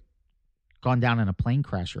he had gone down in a plane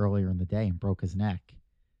crash earlier in the day and broke his neck.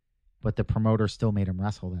 But the promoter still made him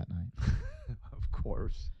wrestle that night. Of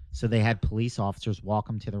course. So they had police officers walk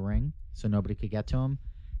him to the ring so nobody could get to him.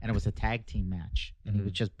 And it was a tag team match, and he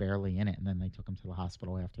was just barely in it. And then they took him to the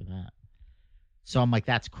hospital after that. So I'm like,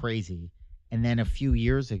 that's crazy. And then a few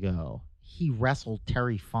years ago, he wrestled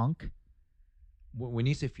Terry Funk. When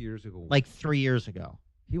you say a few years ago, like 3 years ago,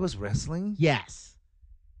 he was wrestling. Yes,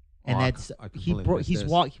 and that's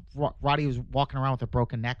Roddy was walking around with a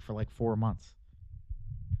broken neck for like 4 months.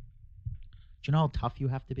 Do you know how tough you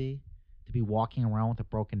have to be walking around with a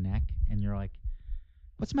broken neck? And you're like,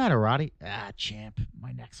 What's the matter, Roddy? Ah, champ,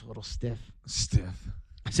 my neck's a little stiff. Stiff.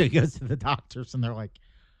 So he goes to the doctors, and they're like,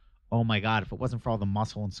 "Oh my God! If it wasn't for all the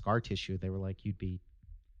muscle and scar tissue, they were like, you'd be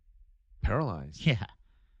Paralyzed. yeah,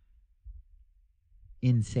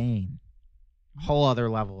 insane, whole other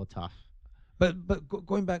level of tough." But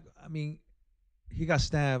going back, I mean, he got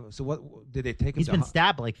stabbed. So what did they take him? He's been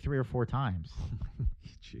stabbed like 3 or 4 times.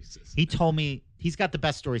 Jesus. He told me he's got the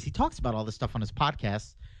best stories. He talks about all this stuff on his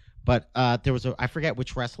podcast. But there was I forget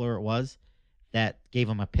which wrestler it was that gave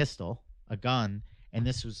him a pistol, a gun, and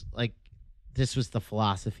this was the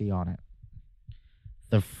philosophy on it.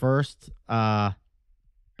 The first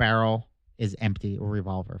barrel is empty, a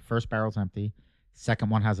revolver. First barrel's empty.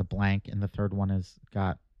 Second one has a blank, and the third one has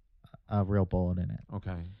got a real bullet in it.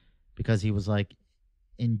 Okay. Because he was like,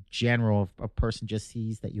 in general, if a person just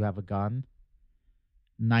sees that you have a gun,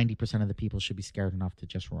 90% of the people should be scared enough to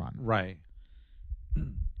just run. Right.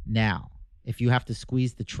 Now, if you have to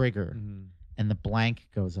squeeze the trigger Mm-hmm. and the blank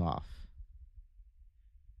goes off,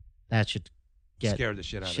 that should Scare the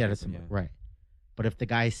shit out of shit it. at somebody. Right. But if the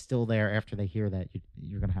guy's still there after they hear that,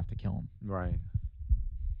 you're going to have to kill him. Right.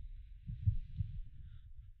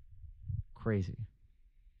 Crazy.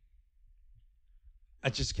 I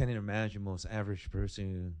just can't imagine most average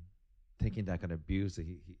person taking that kind of abuse. That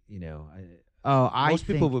most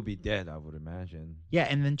people would be dead, I would imagine. Yeah,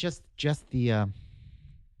 and then just the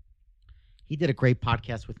he did a great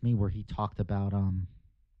podcast with me where he talked about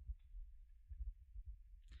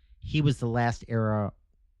he was the last era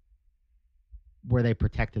where they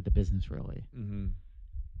protected the business really. Mm-hmm.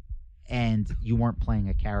 And you weren't playing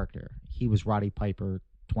a character. He was Roddy Piper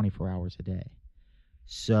 24 hours a day.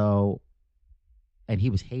 So, and he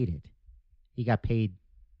was hated. He got paid.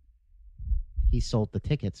 He sold the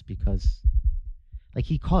tickets because, like,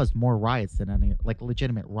 he caused more riots than any, like,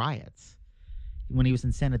 legitimate riots. When he was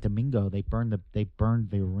in Santo Domingo, they burned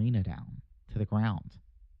the arena down to the ground.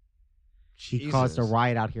 Jesus. He caused a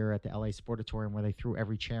riot out here at the LA Sportatorium where they threw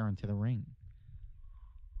every chair into the ring.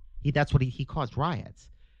 That's what he caused riots.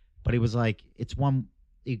 But he was like, it's one.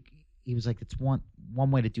 He was like, it's one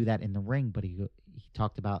way to do that in the ring. But he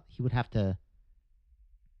talked about he would have to,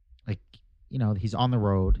 like, he's on the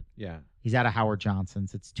road. Yeah. He's out of Howard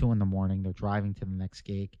Johnson's. It's 2 a.m. They're driving to the next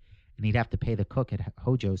gig, and he'd have to pay the cook at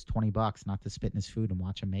Hojo's $20 not to spit in his food and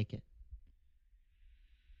watch him make it.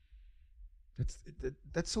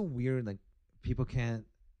 That's so weird. Like, people can't.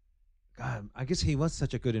 God, I guess he was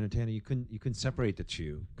such a good entertainer. You couldn't separate the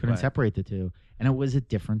two. Couldn't separate the two, and it was a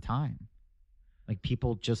different time. Like,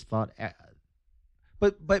 people just thought.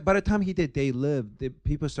 But by the time he did They Live,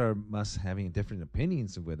 people must having different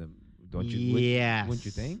opinions with him. Don't you? Yes. Wouldn't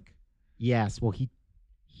you think? Yes. Well, he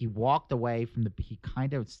walked away from he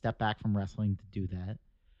kind of stepped back from wrestling to do that,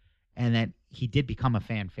 and then he did become a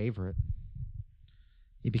fan favorite.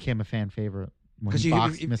 He became a fan favorite when he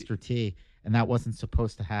boxed Mr. T, and that wasn't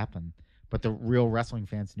supposed to happen. But the real wrestling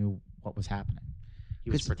fans knew what was happening.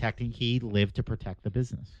 He lived to protect the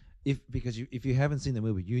business. If you haven't seen the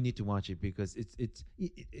movie, you need to watch it because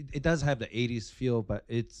it does have the 80s feel, but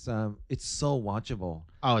it's so watchable.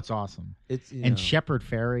 Oh, it's awesome. And Shepard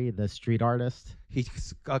Fairey, the street artist, he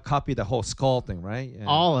copied the whole skull thing, right? Yeah.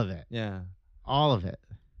 All of it. Yeah. All of it.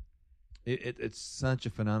 It's such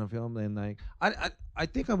a phenomenal film, and like I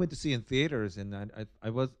think I went to see it in theaters, and I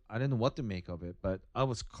didn't know what to make of it, but I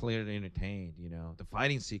was clearly entertained. The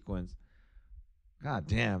fighting sequence. God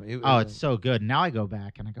damn! It's so good. Now I go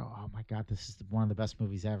back and I go, oh my God, this is one of the best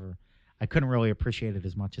movies ever. I couldn't really appreciate it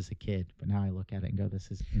as much as a kid, but now I look at it and go,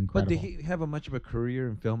 this is incredible. But did he have much of a career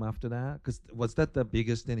in film after that? Because was that the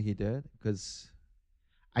biggest thing he did? Because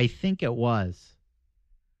I think it was.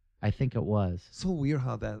 So weird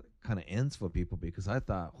how that kind of ends for people, because I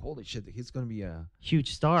thought, holy shit, he's going to be a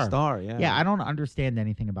huge star. Yeah. Yeah, I don't understand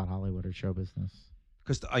anything about Hollywood or show business.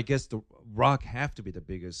 Because I guess The Rock have to be the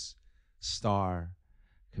biggest star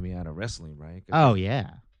coming out of wrestling, right? Oh,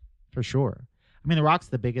 yeah, for sure. I mean, The Rock's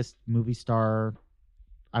the biggest movie star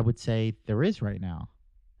I would say there is right now,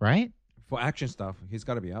 right? For action stuff, he's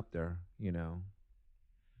got to be up there,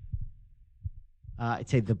 I'd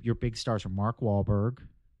say your big stars are Mark Wahlberg,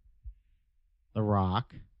 The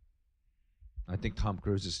Rock. I think Tom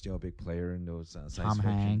Cruise is still a big player in those science Tom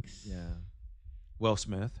fiction. Hanks. Yeah. Will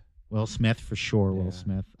Smith. Will Smith, for sure. Yeah. Will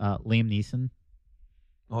Smith. Liam Neeson.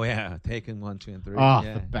 Oh, yeah. Taken 1, 2, and 3. Oh,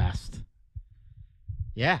 yeah. the best.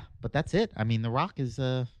 Yeah, but that's it. I mean, The Rock is...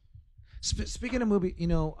 Speaking of movie,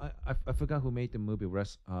 I forgot who made the movie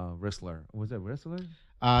Wrestler. Was that Wrestler?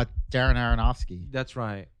 Darren Aronofsky. That's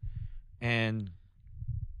right. And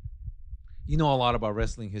you know a lot about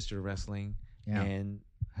wrestling, history of wrestling. Yeah. And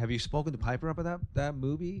Have you spoken to Piper about that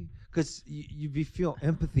movie? Because you feel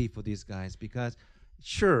empathy for these guys because,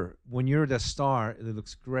 sure, when you're the star, it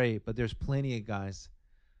looks great, but there's plenty of guys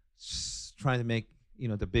trying to make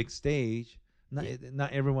the big stage.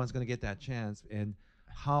 Not everyone's gonna get that chance, and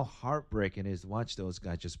how heartbreaking it is to watch those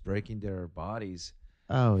guys just breaking their bodies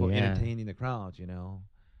for entertaining the crowd,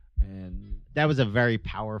 And that was a very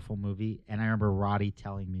powerful movie, and I remember Roddy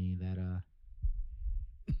telling me that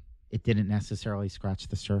it didn't necessarily scratch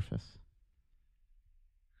the surface.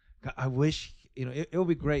 I wish it would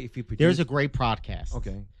be great if you produced. There's a great podcast.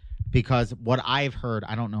 Okay. Because what I've heard,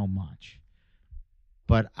 I don't know much,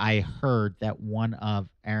 but I heard that one of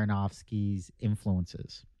Aronofsky's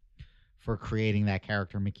influences for creating that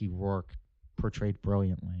character Mickey Rourke portrayed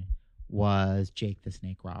brilliantly was Jake the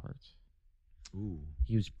Snake Roberts. Ooh.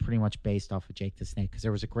 He was pretty much based off of Jake the Snake because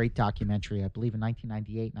there was a great documentary, I believe in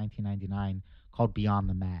 1998, 1999, called Beyond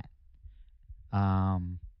the Mat.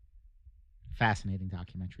 Fascinating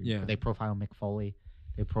documentary. Yeah. They profile Mick Foley.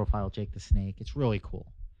 They profile Jake the Snake. It's really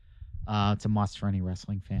cool. It's a must for any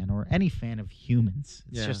wrestling fan or any fan of humans.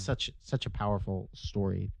 It's just such a powerful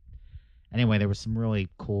story. Anyway, there was some really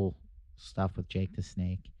cool stuff with Jake the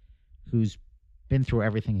Snake, who's been through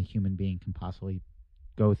everything a human being can possibly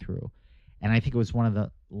go through. And I think it was one of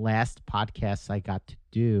the last podcasts I got to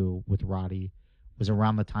do with Roddy was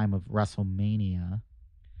around the time of WrestleMania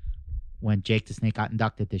when Jake the Snake got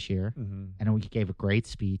inducted this year. Mm-hmm. And he gave a great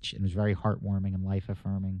speech and it was very heartwarming and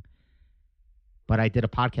life-affirming. But I did a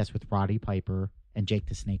podcast with Roddy Piper and Jake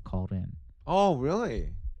the Snake called in. Oh, really?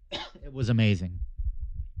 It was amazing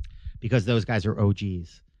because those guys are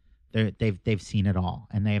OGs. They've seen it all,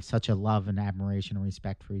 and they have such a love and admiration and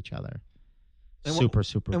respect for each other. And super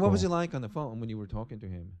And cool. what was it like on the phone when you were talking to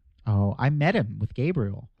him? Oh, I met him with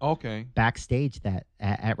Gabriel Okay. backstage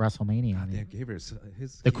at WrestleMania. God damn, Gabriel's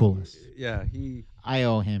The coolest. Yeah, I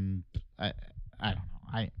owe him. I don't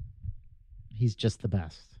know. He's just the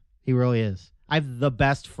best. He really is. I have the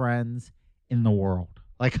best friends in the world.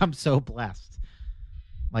 Like I'm so blessed.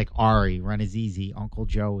 Like Ari, Renazizi, Uncle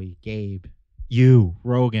Joey, Gabe, you,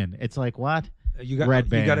 Rogan. It's like what? You got Red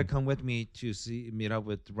you Band. got to come with me to meet up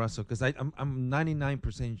with Russell because I'm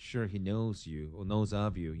 99% sure he knows you or knows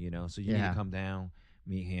of you. So you need to come down,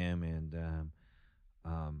 meet him, and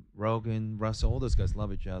Rogan, Russell, all those guys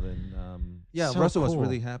love each other, and So Russell was cool.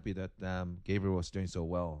 really happy that Gabriel was doing so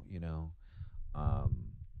well.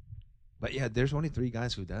 But yeah, there's only 3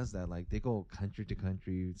 guys who does that. Like they go country to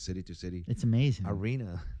country, city to city, It's amazing.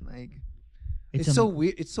 arena. Like It's it's so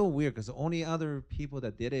weird. It's so weird because the only other people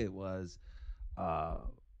that did it was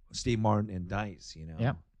Steve Martin and Dice.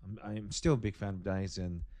 Yep. I'm still a big fan of Dice,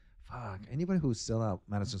 and fuck anybody who sell out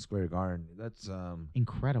Madison Square Garden. That's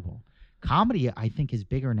incredible. Comedy, I think, is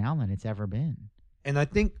bigger now than it's ever been. and I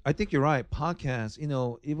think you're right. Podcasts,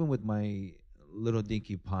 even with my Little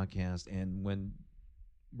Dinky podcast, and when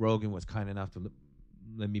Rogan was kind enough to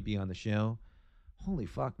let me be on the show. Holy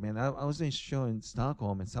fuck, man! I was doing a show in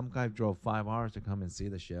Stockholm, and some guy drove 5 hours to come and see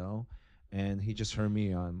the show, and he just heard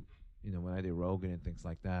me on, when I did Rogan and things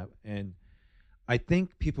like that. And I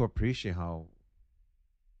think people appreciate how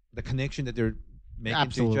the connection that they're making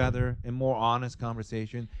Absolutely. to each other and more honest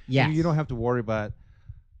conversation. Yes. You don't have to worry about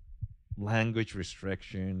language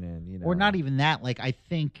restriction and Or not even that. Like, I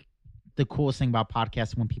think the coolest thing about podcasts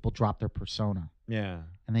is when people drop their persona Yeah.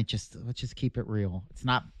 and let's just keep it real. It's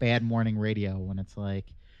not bad morning radio when it's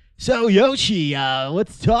like, so Yoshi,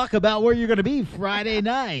 let's talk about where you're going to be Friday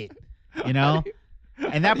night, And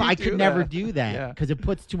that do you I do could never that? do that Yeah. because it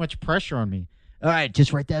puts too much pressure on me. All right,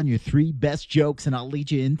 just write down your 3 best jokes and I'll lead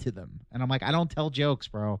you into them. And I'm like, I don't tell jokes,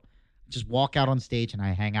 bro. Just walk out on stage and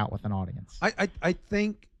I hang out with an audience. I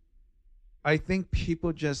think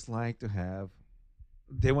people just like to have.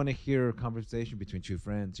 They want to hear a conversation between 2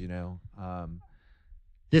 friends.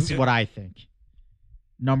 This is what I think.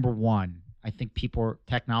 Number 1, I think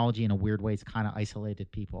technology in a weird way has kind of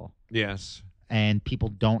isolated people. Yes. And people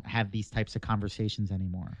don't have these types of conversations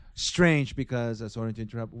anymore. Strange because, sorry to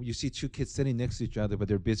interrupt, you see 2 kids sitting next to each other, but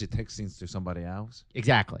they're busy texting to somebody else.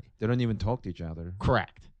 Exactly. They don't even talk to each other.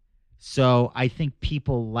 Correct. So I think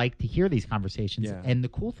people like to hear these conversations. Yeah. And the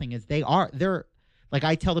cool thing is they're like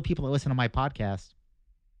I tell the people that listen to my podcast,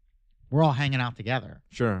 we're all hanging out together.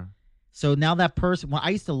 Sure. So now that person,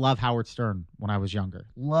 I used to love Howard Stern when I was younger.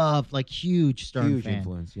 Loved, like, huge Stern Huge fan.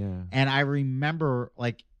 influence, yeah. And I remember,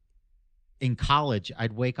 like, in college,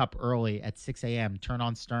 I'd wake up early at 6 a.m., turn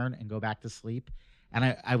on Stern, and go back to sleep.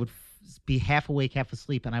 And I would be half awake, half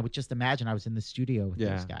asleep, and I would just imagine I was in the studio with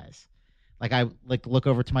those guys. Like, I look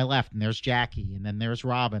over to my left, and there's Jackie, and then there's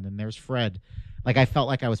Robin, and there's Fred. Like, I felt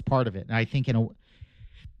like I was part of it. And I think in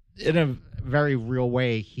a very real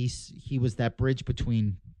way, he was that bridge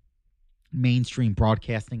between mainstream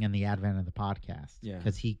broadcasting and the advent of the podcast. Yeah.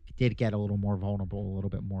 Because he did get a little more vulnerable, a little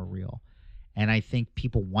bit more real. And I think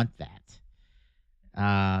people want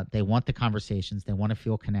that. They want the conversations. They want to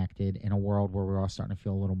feel connected in a world where we're all starting to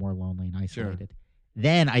feel a little more lonely and isolated. Sure.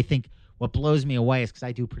 Then I think what blows me away is because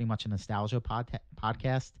I do pretty much a nostalgia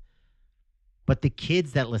podcast, but the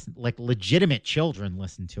kids that listen, like legitimate children,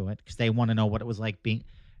 listen to it because they want to know what it was like being.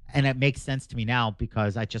 And it makes sense to me now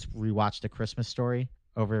because I just rewatched A Christmas Story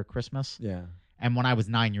over Christmas. Yeah. And when I was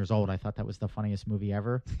 9 years old, I thought that was the funniest movie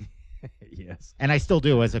ever. Yes. And I still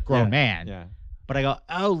do as a grown man. Yeah. But I go,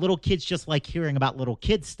 oh, little kids just like hearing about little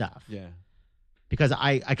kid stuff. Yeah. Because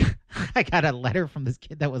I got a letter from this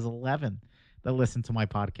kid that was 11 that listened to my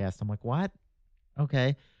podcast. I'm like, what?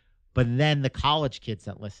 Okay. But then the college kids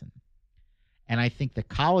that listen. And I think the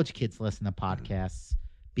college kids listen to podcasts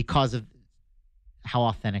because of how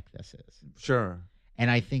authentic this is. Sure.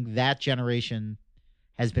 And I think that generation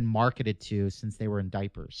has been marketed to since they were in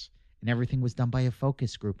diapers. And everything was done by a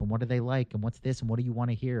focus group. And what do they like? And what's this? And what do you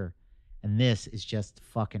want to hear? And this is just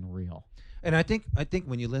fucking real. And I think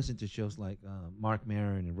when you listen to shows like Mark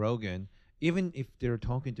Maron and Rogan, even if they're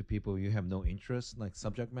talking to people you have no interest, like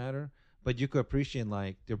subject matter, but you could appreciate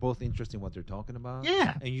like they're both interested in what they're talking about.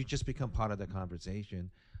 Yeah. And you just become part of the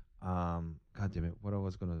conversation. God damn it, what I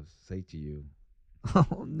was going to say to you.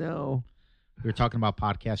 Oh, no. We were talking about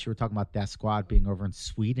podcasts. You were talking about Death Squad being over in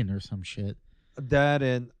Sweden or some shit. That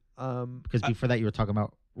and... because before that you were talking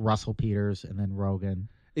about Russell Peters and then Rogan.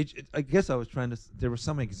 I guess I was trying to... There was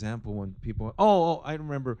some example when people... Oh, I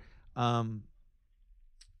remember.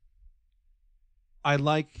 I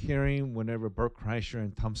like hearing whenever Bert Kreischer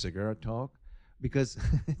and Tom Segura talk because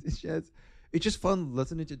it's just fun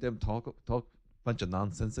listening to them talk bunch of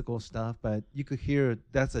nonsensical stuff, but you could hear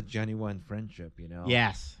that's a genuine friendship, you know?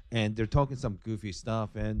 Yes. And they're talking some goofy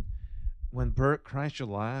stuff. And when Bert Kreischer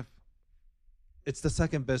laugh, it's the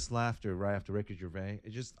second best laughter right after Ricky Gervais. It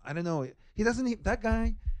just, I don't know. He doesn't even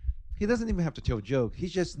have to tell a joke. He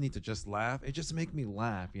just needs to just laugh. It just makes me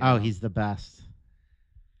laugh. You know? Oh, he's the best.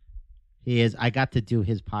 He is. I got to do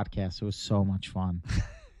his podcast. It was so much fun.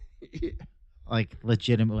 Yeah. Like,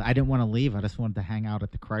 legitimately. I didn't want to leave. I just wanted to hang out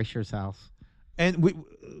at the Kreischer's house. And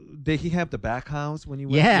did he have the back house when you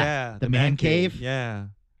went? Yeah, the man cave. Yeah.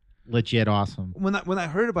 Legit awesome. When I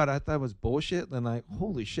heard about it, I thought it was bullshit. And like,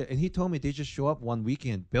 holy shit. And he told me they just show up one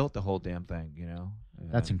weekend and built the whole damn thing, you know?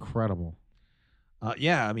 That's incredible.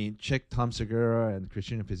 Yeah, I mean, check Tom Segura and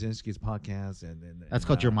Christina Pazynski's podcast. And that's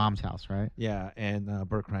called Your Mom's House, right? Yeah, and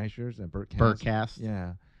Bert Kreischer's and Bertcast.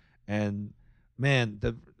 Yeah. And, man,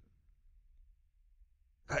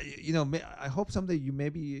 I hope someday you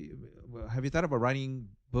maybe have you thought about writing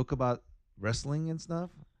a book about wrestling and stuff?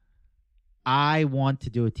 I want to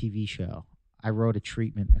do a TV show. I wrote a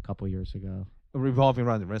treatment a couple years ago. Revolving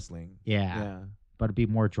around the wrestling. Yeah. But it'd be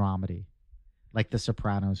more dramedy. Like the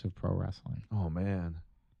Sopranos of pro wrestling. Oh, man.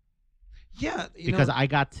 Yeah. Because I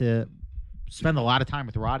got to spend a lot of time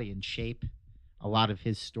with Roddy and shape a lot of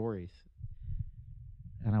his stories.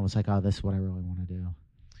 And I was like, oh, this is what I really want to do.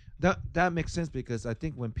 That makes sense because I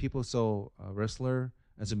think when people saw Wrestler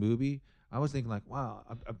as a movie, I was thinking like, wow,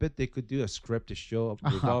 I bet they could do a scripted show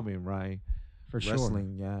revolving right for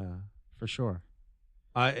wrestling. Sure. Yeah, for sure.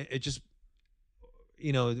 It just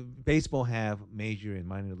baseball have major and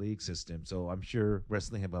minor league system, so I'm sure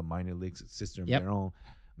wrestling have a minor league system of their own.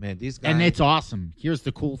 Man, these guys, and it's awesome. Here's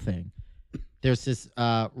the cool thing: there's this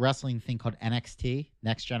wrestling thing called NXT,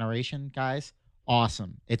 Next Generation, guys.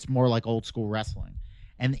 Awesome. It's more like old school wrestling.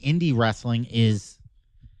 And indie wrestling is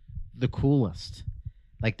the coolest.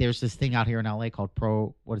 Like, there's this thing out here in LA called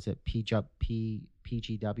PGW,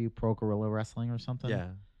 Pro Guerrilla Wrestling or something. Yeah.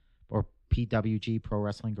 Or PWG, Pro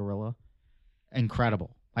Wrestling Guerrilla.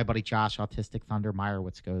 Incredible. My buddy Josh, Autistic Thunder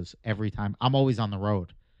Meyerowitz, goes every time. I'm always on the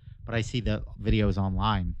road, but I see the videos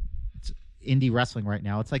online. It's indie wrestling right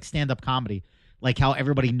now. It's like stand-up comedy. Like how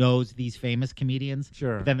everybody knows these famous comedians.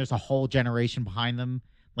 Sure. But then there's a whole generation behind them.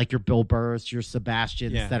 Like your Bill Burrs, your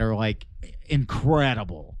Sebastians that are like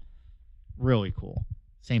incredible. Really cool.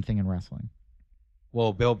 Same thing in wrestling.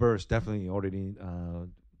 Well, Bill Burrs definitely already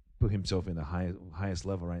put himself in the highest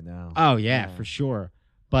level right now. Oh, yeah, for sure.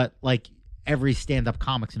 But like every stand-up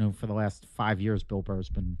comics, for the last 5 years, Bill Burr's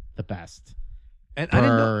been the best. And Burr I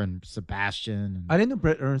didn't know, and Sebastian. I didn't know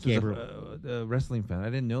Brett Ernst was a wrestling fan. I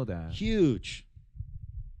didn't know that. Huge.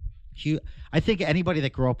 I think anybody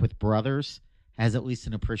that grew up with brothers has at least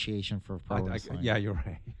an appreciation for pro wrestling. Yeah, you're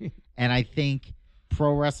right. And I think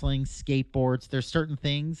pro wrestling, skateboards, there's certain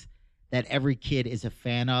things that every kid is a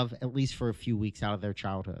fan of, at least for a few weeks out of their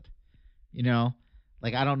childhood.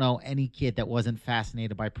 Like, I don't know any kid that wasn't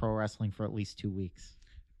fascinated by pro wrestling for at least 2 weeks.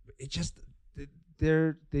 It just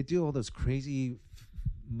they do all those crazy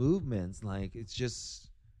movements. Like, it's just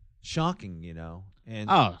shocking, you know. And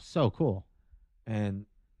Oh, so cool. and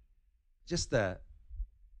just the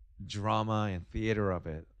drama and theater of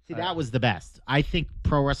it. See, that was the best. I think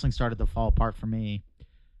pro wrestling started to fall apart for me.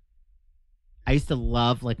 I used to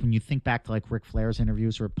love, like, when you think back to, like, Ric Flair's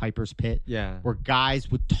interviews or Piper's Pit, Yeah. where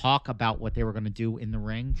guys would talk about what they were going to do in the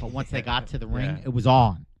ring, but once they got to the ring, Yeah. it was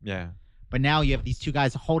on. Yeah. But now you have these two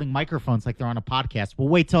guys holding microphones like they're on a podcast. Well,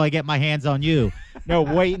 wait till I get my hands on you. No,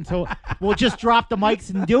 wait until we'll just drop the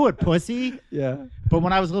mics and do it, pussy. Yeah. But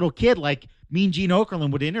when I was a little kid, like, Mean Gene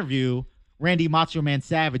Okerlund would interview Randy Macho Man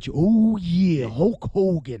Savage. Oh, yeah, Hulk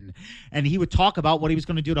Hogan. And he would talk about what he was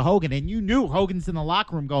going to do to Hogan. And you knew Hogan's in the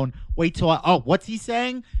locker room going, wait till what's he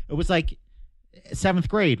saying? It was like 7th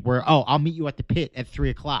grade where, I'll meet you at the pit at 3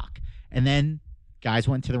 o'clock. And then guys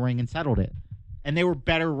went to the ring and settled it. And they were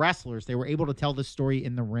better wrestlers. They were able to tell the story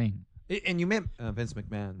in the ring. And you met Vince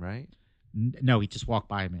McMahon, right? No, he just walked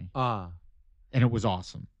by me. Ah. And it was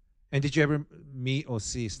awesome. And did you ever meet or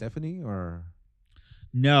see Stephanie or?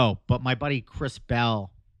 No, but my buddy Chris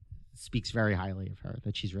Bell speaks very highly of her,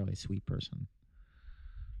 that she's really a sweet person.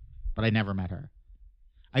 But I never met her.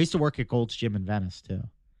 I used to work at Gold's Gym in Venice, too.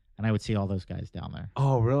 And I would see all those guys down there.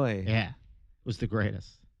 Oh, really? Yeah. It was the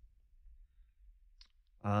greatest.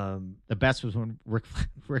 The best was when Ric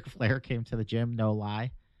Flair came to the gym, no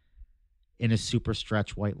lie, in a super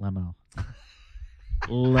stretch white limo.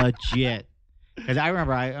 Legit. Because I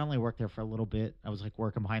remember I only worked there for a little bit. I was like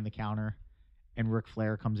working behind the counter, and Ric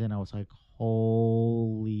Flair comes in. I was like,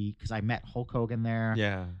 holy, because I met Hulk Hogan there.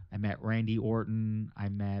 Yeah. I met Randy Orton.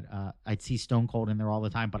 I'd see Stone Cold in there all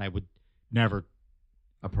the time, but I would never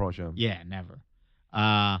Approach him. Yeah, never.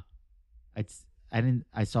 I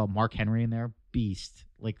saw Mark Henry in there, beast,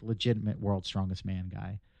 like legitimate world's strongest man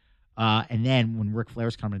guy. And then when Ric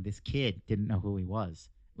Flair's coming, this kid didn't know who he was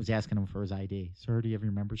asking him for his ID. Sir, do you have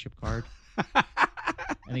your membership card?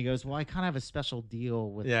 And he goes, well, I kind of have a special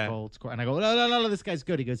deal with Gold's Card. And I go, no, this guy's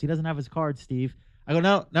good. He goes, he doesn't have his card, Steve. I go,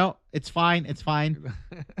 no, it's fine.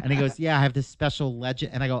 And he goes, yeah, I have this special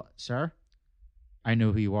legend. And I go, sir, I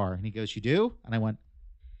know who you are. And he goes, you do? And I went,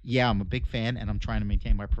 yeah, I'm a big fan, and I'm trying to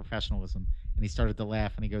maintain my professionalism. And he started to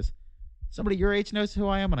laugh, and he goes, somebody your age knows who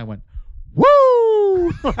I am? And I went,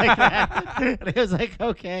 woo! Like that. And he was like,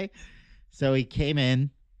 okay. So he came in,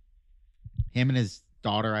 him and his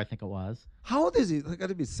daughter, I think it was. How old is he? Got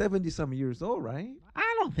to be 70-some years old, right?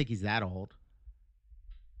 I don't think he's that old.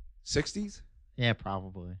 60s? Yeah,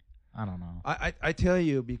 probably. I don't know. I tell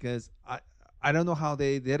you, because I don't know how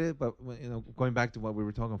they did it, but going back to what we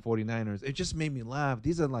were talking 49ers, it just made me laugh.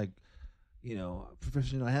 These are like,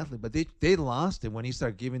 professional athletes, but they lost it when he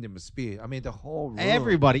started giving them a speed. I mean, the whole room.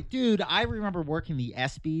 Everybody. Dude, I remember working the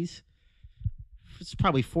ESPYs. It's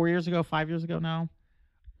probably 5 years ago now.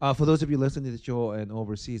 For those of you listening to the show and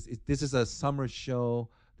overseas, this is a summer show.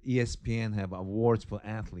 ESPN have awards for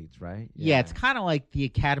athletes, right? Yeah, it's kind of like the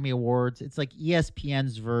Academy Awards. It's like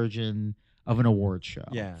ESPN's version of an award show.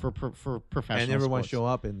 Yeah. For professional And everyone sports. show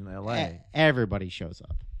up in LA. Everybody shows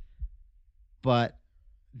up. But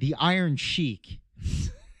the Iron Sheik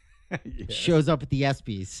shows up at the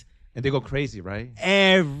ESPYs. And they go crazy, right?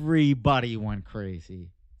 Everybody went crazy.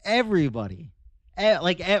 Everybody.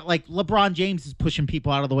 Like LeBron James is pushing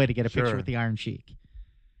people out of the way to get a picture with the Iron Sheik.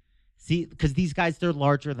 See, because these guys, they're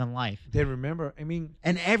larger than life. They remember,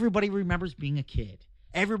 and everybody remembers being a kid.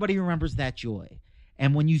 Everybody remembers that joy.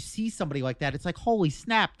 And when you see somebody like that, it's like, holy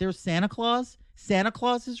snap, there's Santa Claus. Santa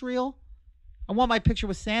Claus is real. I want my picture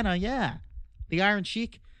with Santa, yeah. The Iron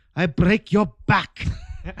Sheik, I break your back.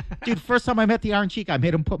 Dude, first time I met the Iron Sheik, I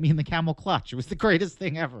made him put me in the camel clutch. It was the greatest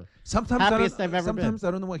thing ever. Happiest I've ever been. Sometimes I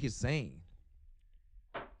don't know what he's saying.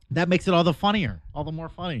 That makes it all the more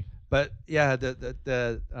funny. But yeah, the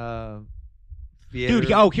theater.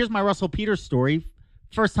 Dude, here's my Russell Peters story.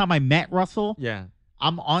 First time I met Russell. Yeah.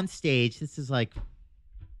 I'm on stage. This is like,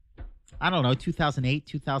 I don't know, 2008,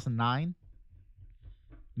 2009,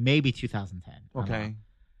 maybe 2010. Okay.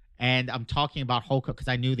 And I'm talking about Hulk because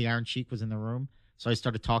I knew the Iron Sheik was in the room. So I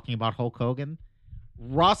started talking about Hulk Hogan.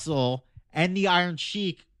 Russell and the Iron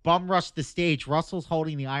Sheik bum rushed the stage. Russell's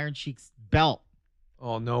holding the Iron Sheik's belt.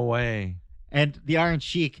 Oh, no way. And the Iron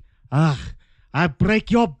Sheik, I break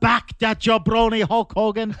your back, that jabroni, Hulk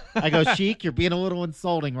Hogan. I go, Sheik, you're being a little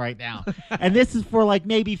insulting right now. And this is for like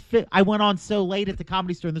maybe I went on so late at the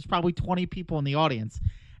Comedy Store, and there's probably 20 people in the audience.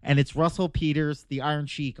 And it's Russell Peters, the Iron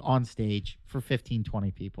Sheik, on stage for 15, 20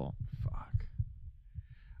 people.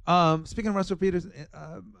 Fuck. Speaking of Russell Peters,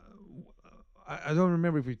 I don't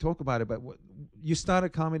remember if we talked about it, but you started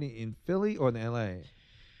comedy in Philly or in L.A.?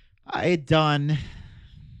 I had done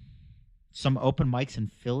some open mics in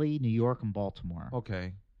Philly, New York, and Baltimore.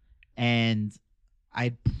 Okay. And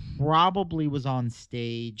I probably was on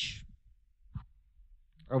stage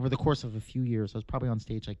over the course of a few years. I was probably on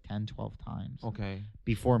stage like 10, 12 times. Okay.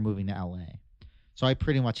 Before moving to LA. So I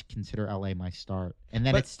pretty much consider LA my start. And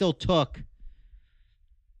then But- it still took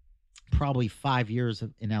probably 5 years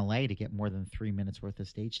in LA to get more than 3 minutes worth of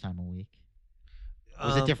stage time a week. It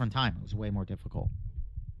was a different time. It was way more difficult.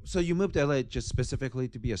 So you moved to LA just specifically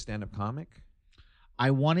to be a stand-up comic?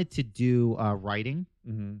 I wanted to do writing,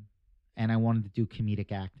 Mm-hmm. and I wanted to do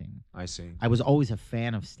comedic acting. I see. I was always a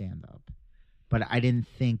fan of stand-up, but I didn't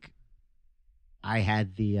think I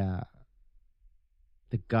had the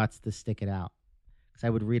guts to stick it out. Because I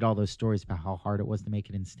would read all those stories about how hard it was to make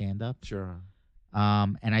it in stand-up. Sure.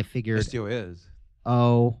 And I It figured, still is.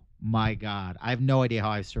 oh my God, I have no idea how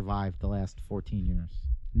I've survived the last 14 years.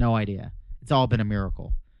 No idea. It's all been a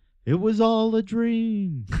miracle. It was all a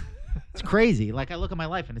dream. It's crazy. Like I look at my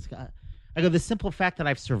life and I go, the simple fact that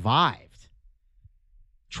I've survived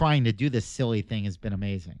trying to do this silly thing has been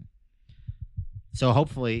amazing. So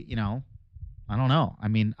hopefully, I don't know. I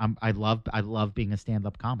mean, I love being a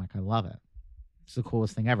stand-up comic. I love it. It's the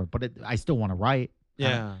coolest thing ever. But I still want to write.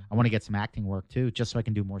 Yeah. I want to get some acting work too, just so I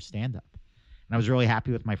can do more stand-up. And I was really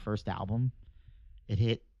happy with my first album. It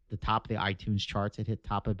hit the top of the iTunes charts. It hit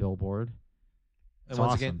top of Billboard. And It's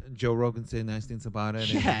once awesome. again, Joe Rogan said nice things about it.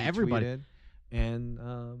 Yeah, and he everybody. tweeted. And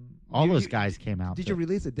All those guys came out. Did you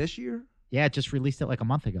release it this year? Yeah, just released it like a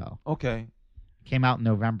month ago. Okay. Came out in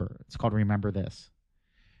November. It's called Remember This.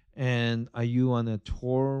 And are you on a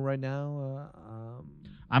tour right now?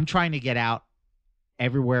 I'm trying to get out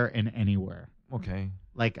everywhere and anywhere. Okay.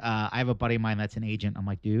 Like, I have a buddy of mine that's an agent. I'm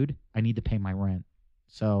like, dude, I need to pay my rent.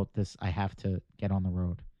 So I have to get on the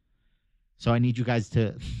road. So I need you guys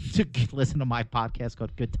to listen to my podcast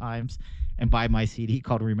called Good Times and buy my CD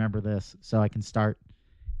called Remember This so I can start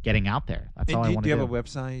getting out there. That's all I want do to you do. have a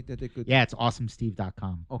website that they could? Yeah, it's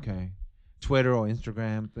awesomesteve.com. Okay. Twitter or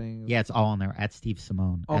Instagram thing? Yeah, it's all on there at Steve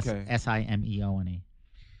Simone. Okay. Simeone.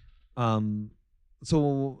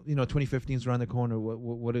 So 2015 is around the corner.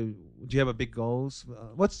 What do you have a big goals?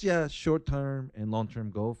 What's your short term and long term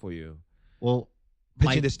goal for you? Well,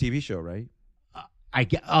 Pitching this TV show, right?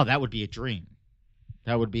 that would be a dream.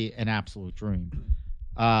 That would be an absolute dream.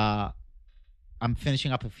 I'm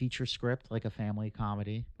finishing up a feature script, like a family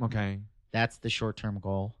comedy. Okay. That's the short-term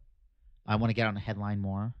goal. I want to get on the headline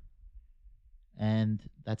more, and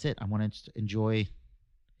that's it. I want to enjoy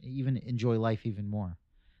life even more.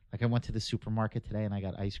 Like I went to the supermarket today and I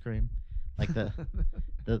got ice cream, like the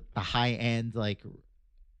high end, like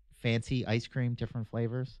fancy ice cream, different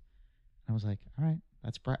flavors. I was like, all right,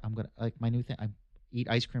 that's I'm gonna like my new thing. I eat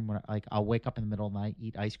ice cream when I'll wake up in the middle of the night,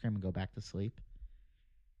 eat ice cream, and go back to sleep.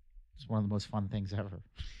 It's one of the most fun things ever.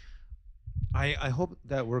 I hope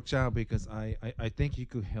that works out because I think you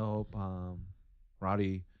could help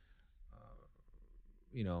Roddy,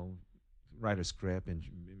 write a script and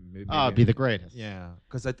maybe, It'd be the greatest. yeah,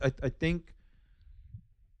 because I think.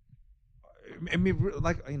 I mean,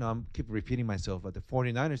 like I'm keep repeating myself, but the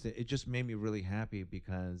 49ers, it just made me really happy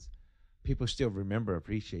because people still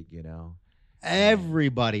appreciate.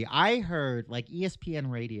 Everybody. I heard like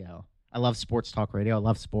ESPN radio. I love sports talk radio. I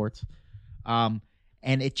love sports. And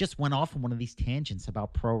it just went off on one of these tangents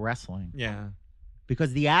about pro wrestling Yeah.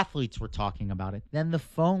 because the athletes were talking about it. Then the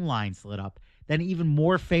phone lines lit up. Then even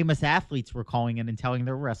more famous athletes were calling in and telling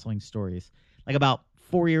their wrestling stories. Like about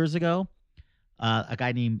 4 years ago, a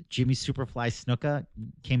guy named Jimmy Superfly Snuka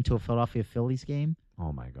came to a Philadelphia Phillies game.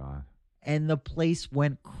 Oh my God. And the place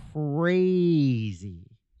went crazy.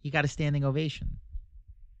 He got a standing ovation.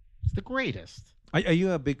 It's the greatest. Are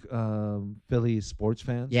you a big Philly sports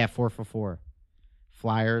fan? Yeah, 4 for 4.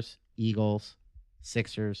 Flyers, Eagles,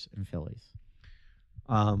 Sixers, and Phillies.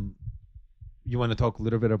 You want to talk a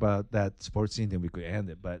little bit about that sports scene, then we could end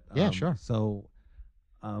it. But Yeah, sure. So,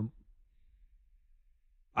 I'm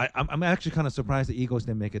actually kind of surprised the Eagles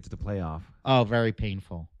didn't make it to the playoff. Oh, very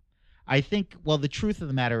painful. I think, well, the truth of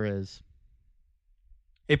the matter is,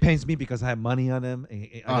 It pains me because I had money on them.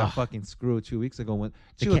 I got Ugh. fucking screwed 2 weeks ago when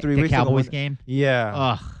the 2 or 3 the weeks Cowboys ago. game. Yeah,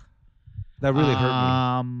 Ugh. that really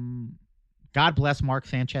hurt me. God bless Mark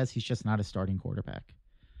Sanchez. He's just not a starting quarterback.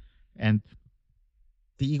 And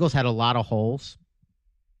the Eagles had a lot of holes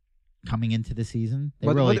coming into the season. They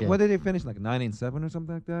really did. What did they finish, like 9-7 or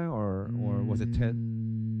something like that, or was it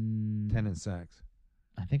 10-6?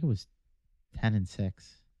 I think it was 10-6.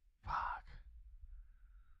 Fuck.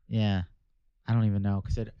 Yeah, I don't even know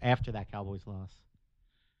because after that Cowboys loss.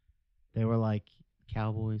 They were like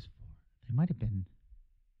Cowboys. They might have been.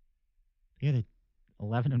 They had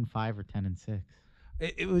 11-5 or 10-6.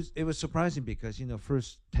 It was surprising because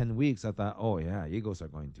first 10 weeks I thought, oh yeah, Eagles are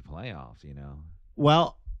going to playoffs.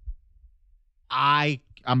 Well, I'm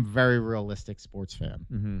a very realistic sports fan.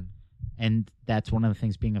 Mm-hmm. And that's one of the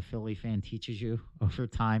things being a Philly fan teaches you over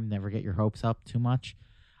time. Never get your hopes up too much.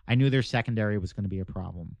 I knew their secondary was going to be a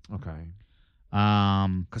problem. Okay.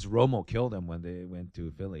 Because Romo killed them when they went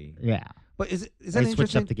to Philly. Yeah. But is that They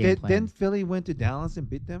switched interesting? up the game plan. Then Philly went to Dallas and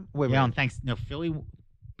beat them? Wait. Philly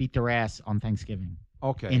beat their ass on Thanksgiving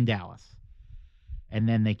Okay. in Dallas. And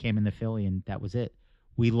then they came into Philly, and that was it.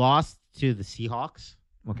 We lost to the Seahawks,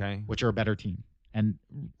 Okay. which are a better team. And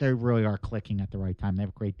they really are clicking at the right time. They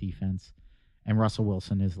have great defense. And Russell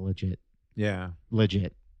Wilson is legit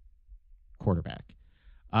quarterback.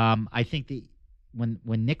 I think when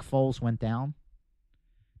Nick Foles went down,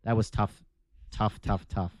 that was tough.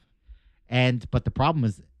 But the problem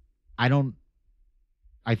is, I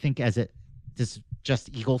think this is just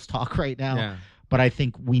Eagles talk right now. Yeah. But I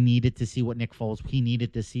think we needed to see what Nick Foles, he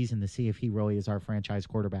needed this season to see if he really is our franchise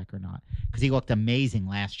quarterback or not. Because he looked amazing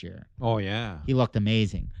last year. Oh, yeah. He looked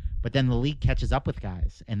amazing. But then the league catches up with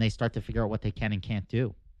guys, and they start to figure out what they can and can't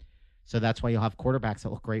do. So that's why you'll have quarterbacks that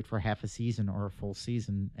look great for half a season or a full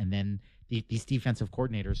season. And then these defensive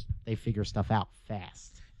coordinators, they figure stuff out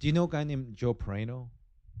fast. Do you know a guy named Joe Perino?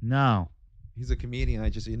 No. He's a comedian. I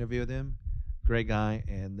just interviewed him. Great guy.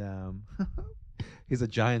 And he's a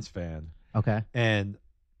Giants fan. Okay. And,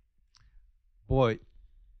 boy,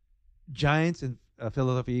 Giants and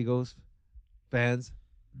Philadelphia Eagles fans,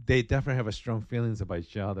 they definitely have a strong feelings about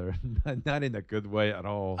each other. Not in a good way at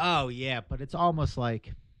all. Oh, yeah, but it's almost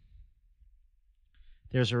like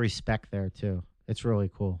there's a respect there, too. It's really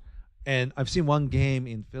cool. And I've seen one game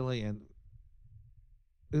in Philly, and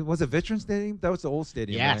it was a Veterans Stadium? That was the old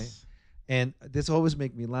stadium, Yes. right? And this always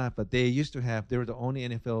make me laugh, but they were the only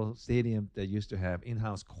NFL stadium that used to have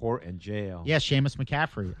in-house court and jail. Yeah, Seamus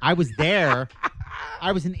McCaffrey. I was there.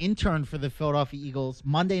 I was an intern for the Philadelphia Eagles.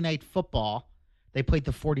 Monday Night Football, they played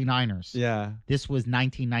the 49ers. Yeah. This was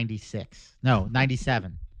 1996. No,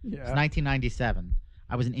 97. Yeah. It's 1997.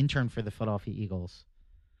 I was an intern for the Philadelphia Eagles.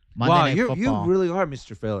 Wow, Night you Football. really are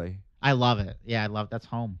Mr. Philly. I love it. Yeah, I love that's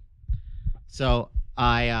home. So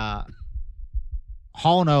Hall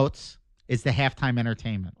Notes is the halftime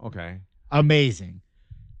entertainment. Okay. Amazing.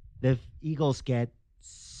 The Eagles get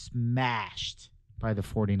smashed by the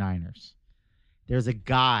 49ers. There's a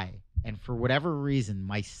guy, and for whatever reason,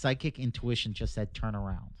 my psychic intuition just said turn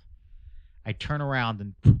around. I turn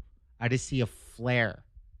around and I just see a flare,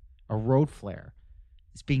 a road flare.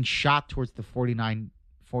 It's being shot towards the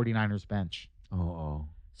 49ers bench. Oh.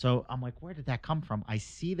 So I'm like, where did that come from? I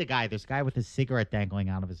see the guy. There's a guy with a cigarette dangling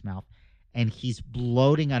out of his mouth, and he's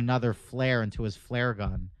loading another flare into his flare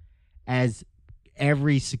gun as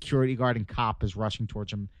every security guard and cop is rushing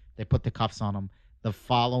towards him. They put the cuffs on him. The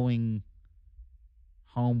following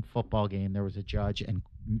home football game, there was a judge and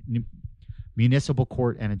municipal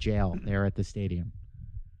court and a jail there at the stadium.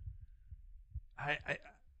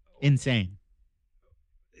 Insane.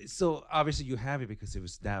 So obviously you have it because it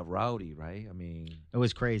was that rowdy, right? I mean, It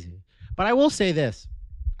was crazy. But I will say this.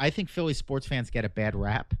 I think Philly sports fans get a bad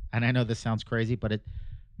rap. And I know this sounds crazy, but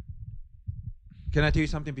can I tell you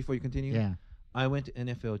something before you continue? yeah. I went to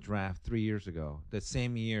NFL draft 3 years ago. That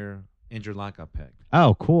same year, Andrew Luck got picked,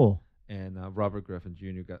 Oh, cool. and Robert Griffin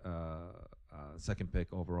Jr. got second pick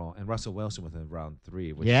overall, and Russell Wilson was in round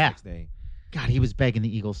 3, which Yeah. is next day. God, he was begging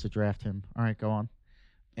the Eagles to draft him. All right, go on.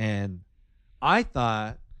 And I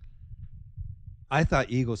thought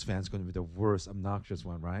Eagles fans going to be the worst, obnoxious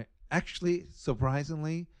one, right? Actually,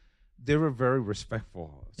 surprisingly, they were very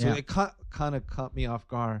respectful. So Yeah. it kind of caught me off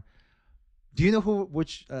guard. Do you know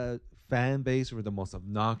which fan base were the most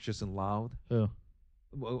obnoxious and loud? Who?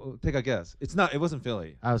 Well, take a guess. It wasn't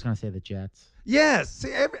Philly. I was going to say the Jets. Yes.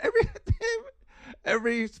 See,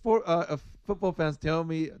 every sport football fans tell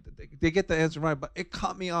me they get the answer right, but it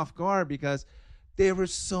caught me off guard because they were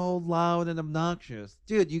so loud and obnoxious.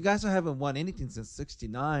 Dude, you guys haven't won anything since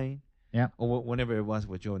 '69. Yeah. Or whenever it was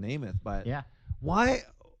with Joe Namath. But Yeah. why?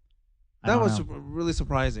 I That don't was know. really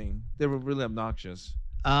surprising. They were really obnoxious.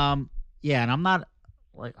 Yeah, and I'm not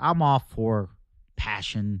I'm all for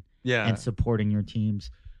passion Yeah. and supporting your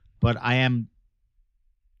teams, but I am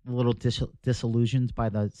a little disillusioned by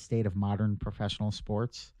the state of modern professional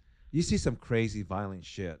sports. You see some crazy violent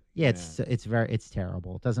shit. Yeah, it's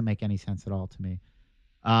terrible. It doesn't make any sense at all to me.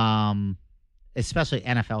 Especially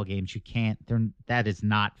NFL games, that is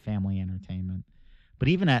not family entertainment. But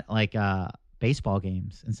even at baseball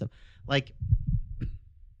games and stuff,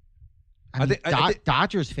 I mean, I think-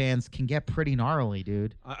 Dodgers fans can get pretty gnarly,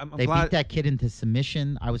 dude. I'm They glad. beat that kid into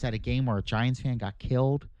submission. I was at a game where a Giants fan got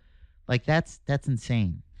killed. Like that's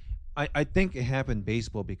insane. I think it happened in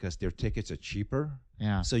baseball because their tickets are cheaper.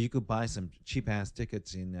 Yeah. So you could buy some cheap ass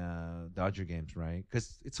tickets in Dodger games, right?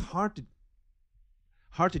 Because it's hard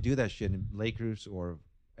to do that shit in Lakers or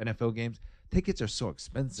NFL games. Tickets are so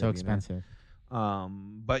expensive. So expensive.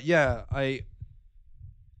 But yeah, I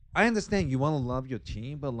understand you want to love your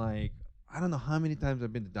team, but like I don't know how many times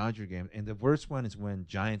I've been to Dodger games, and the worst one is when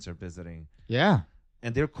Giants are visiting, Yeah.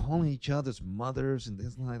 and they're calling each other's mothers and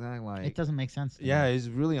things like that. Like It doesn't make sense. To yeah, me. it's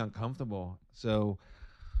really uncomfortable. So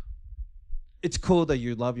it's cool that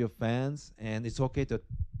you love your fans, and it's okay to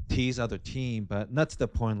tease other team, but not to the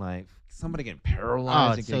point like somebody getting Oh,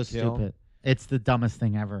 paralyzed it's and so get killed. stupid. It's the dumbest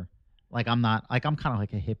thing ever. Like I'm not like I'm kind of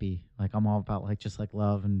like a hippie. Like I'm all about like just like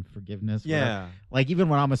love and forgiveness. whatever. Yeah, Like even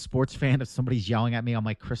when I'm a sports fan, if somebody's yelling at me, I'm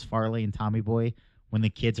like Chris Farley and Tommy Boy when the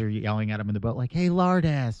kids are yelling at him in the boat, like, "Hey,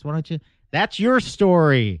 Lardass, why don't you?" That's your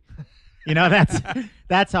story. You know,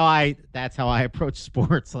 that's how I approach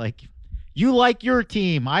sports. Like, you like your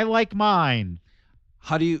team, I like mine.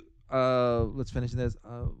 how do you? Let's finish this.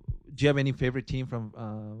 Do you have any favorite team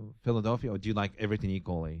from Philadelphia, or do you like everything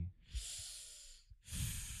equally?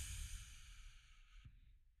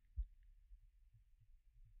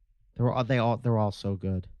 They're all so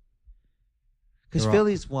good. Because They're all-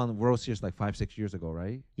 Phillies won World Series like 5-6 years ago,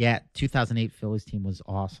 right? Yeah, 2008 Phillies team was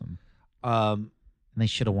awesome, Um, and they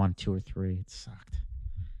should have won 2 or 3. It sucked.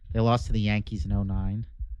 They lost to the Yankees in 09.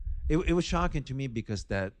 it was shocking to me because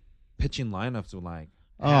that pitching lineups were like,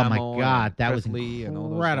 Oh my Hamill God, and that was Presley and all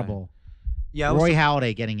those incredible. guys. Yeah, I was Roy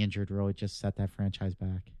Halladay getting injured really just set that franchise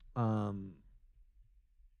back. and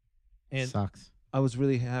Sucks. I was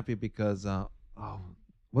really happy because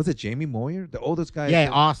was it Jamie Moyer, the oldest guy? Yeah,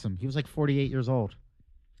 awesome. He was like 48 years old,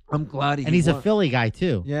 I'm glad he and he's a won. Philly guy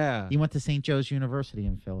too. Yeah, He went to St. Joe's University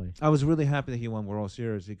in Philly. I was really happy that he won World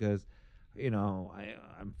Series because, you know, I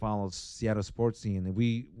follow Seattle sports scene, and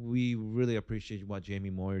we really appreciate what Jamie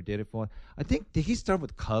Moyer did it for. I think did he start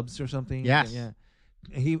with Cubs or something? Yes. Yeah.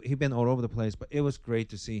 He been all over the place, but it was great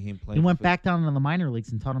to see him play. He went for- back down into the minor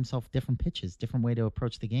leagues and taught himself different pitches, different way to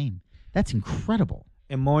approach the game. That's incredible.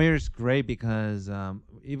 And Moyer's great because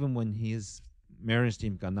even when his Mariners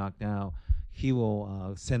team got knocked out, he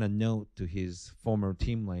will send a note to his former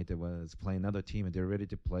teammate that was playing another team and they're ready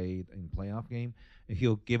to play in playoff game. And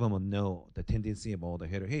he'll give him a note, the tendency of all the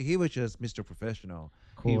hitter. Hey, he was just Mr. Professional.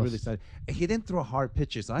 He Coolest. really started. And he didn't throw hard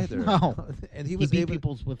pitches either. No. And he He was beat able.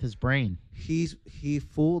 people with his brain. He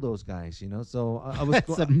fooled those guys, you know. So I was.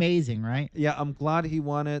 That's amazing, right? Yeah, I'm glad he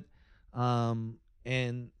won it.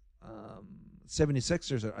 And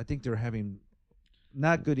 76ers, I think they're having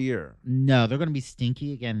not good year. No, they're going to be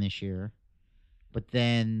stinky again this year. But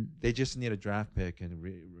then, They just need a draft pick and,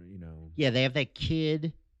 you know. yeah, they have that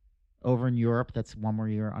kid over in Europe that's one more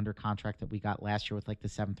year under contract that we got last year with like the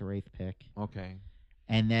 7th or 8th pick. Okay.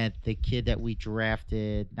 And that the kid that we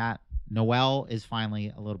drafted, not Noel, is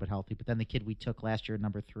finally a little bit healthy. But then the kid we took last year,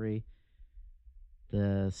 number 3,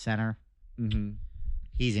 the center, Mm-hmm.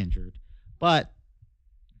 he's injured. But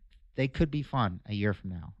they could be fun a year from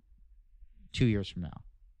now, 2 years from now.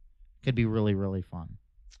 Could be really, really fun.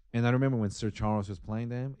 And I remember when Sir Charles was playing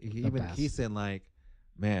them, he best. said like,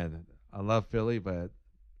 "Man, I love Philly, but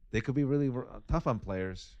they could be really tough on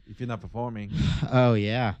players if you're not performing." Oh,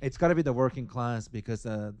 yeah. It's got to be the working class because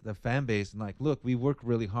the fan base, like, look, we work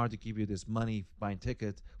really hard to give you this money buying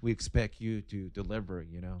tickets. We expect you to deliver,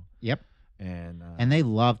 you know. Yep. And And they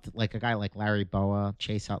loved like a guy like Larry Boa,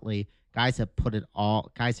 Chase Utley, guys that put it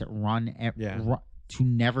all, guys that run, Yeah. to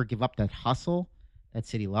never give up that hustle. That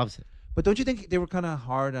city loves it. but don't you think they were kind of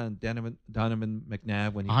hard on Donovan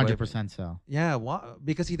McNabb when he played? 100% so. Yeah,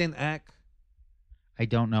 because he didn't act. I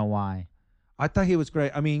don't know why. I thought he was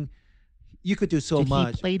great. I mean, you could do so Dude,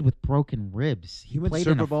 much. he played with broken ribs. He went played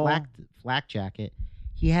in Super a Bowl. flak jacket.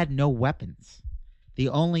 He had no weapons. The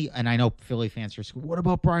only, and I know Philly fans are screaming, what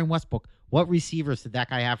about Brian Westbrook? What receivers did that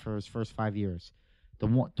guy have for his first 5 years? The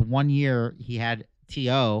one year he had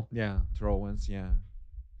T.O., Yeah, throw-ins. Yeah.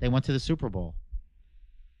 they went to the Super Bowl.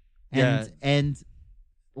 Yeah. And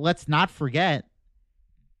let's not forget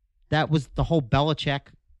that was the whole Belichick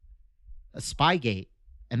Spygate,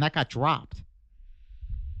 and that got dropped.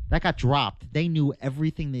 They knew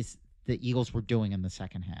everything the Eagles were doing in the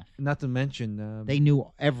second half. Not to mention They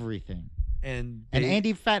knew everything. and And they-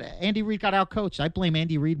 Andy Reid got outcoached. I blame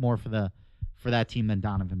Andy Reid more for that team than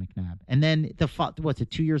Donovan McNabb. And then what's it,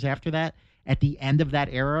 2 years after that, at the end of that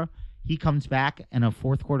era, he comes back in a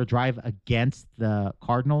fourth quarter drive against the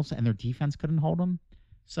Cardinals, and their defense couldn't hold him.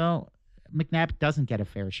 So McNabb doesn't get a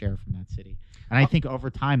fair share from that city, and I think over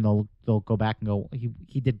time they'll go back and go,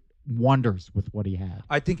 he did wonders with what he had.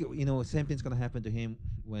 I think same thing's gonna happen to him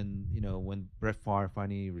when Brett Favre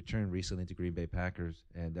finally returned recently to Green Bay Packers,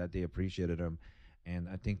 and that they appreciated him, and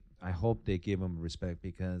I hope they give him respect,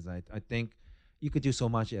 because I think you could do so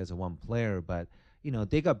much as a one player, but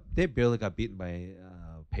they barely got beaten by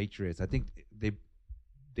Patriots. I think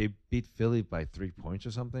they beat Philly by 3 points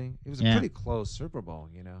or something. It was a pretty close Super Bowl,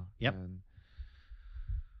 Yep. And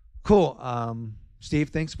cool. Steve,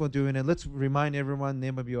 thanks for doing it. Let's remind everyone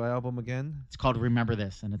name of your album again. It's called Remember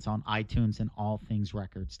This, and it's on iTunes and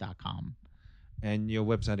allthingsrecords.com. And your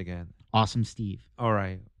website again. Awesome Steve. All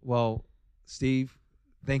right. Well, Steve,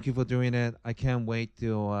 thank you for doing it. I can't wait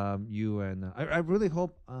till you and I really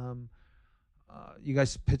hope you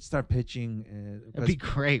guys start pitching. It'd be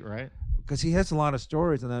great, right? Because he has a lot of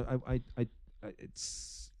stories, and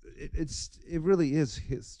it really is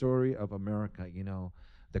his story of America.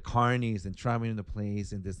 The carnies and traveling the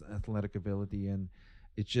place and this athletic ability, and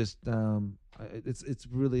it's just it's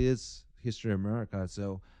really is history of America.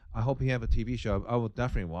 So I hope he have a TV show. I will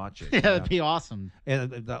definitely watch it. Yeah, that'd be awesome.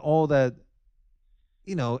 And all that,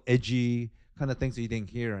 edgy kind of things that you didn't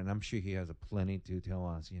hear, and I'm sure he has a plenty to tell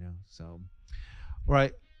us. So, all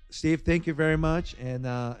right, Steve, thank you very much, and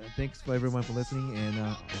thanks for everyone for listening, and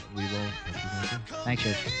we will talk to you soon. Thanks,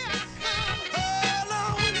 Josh.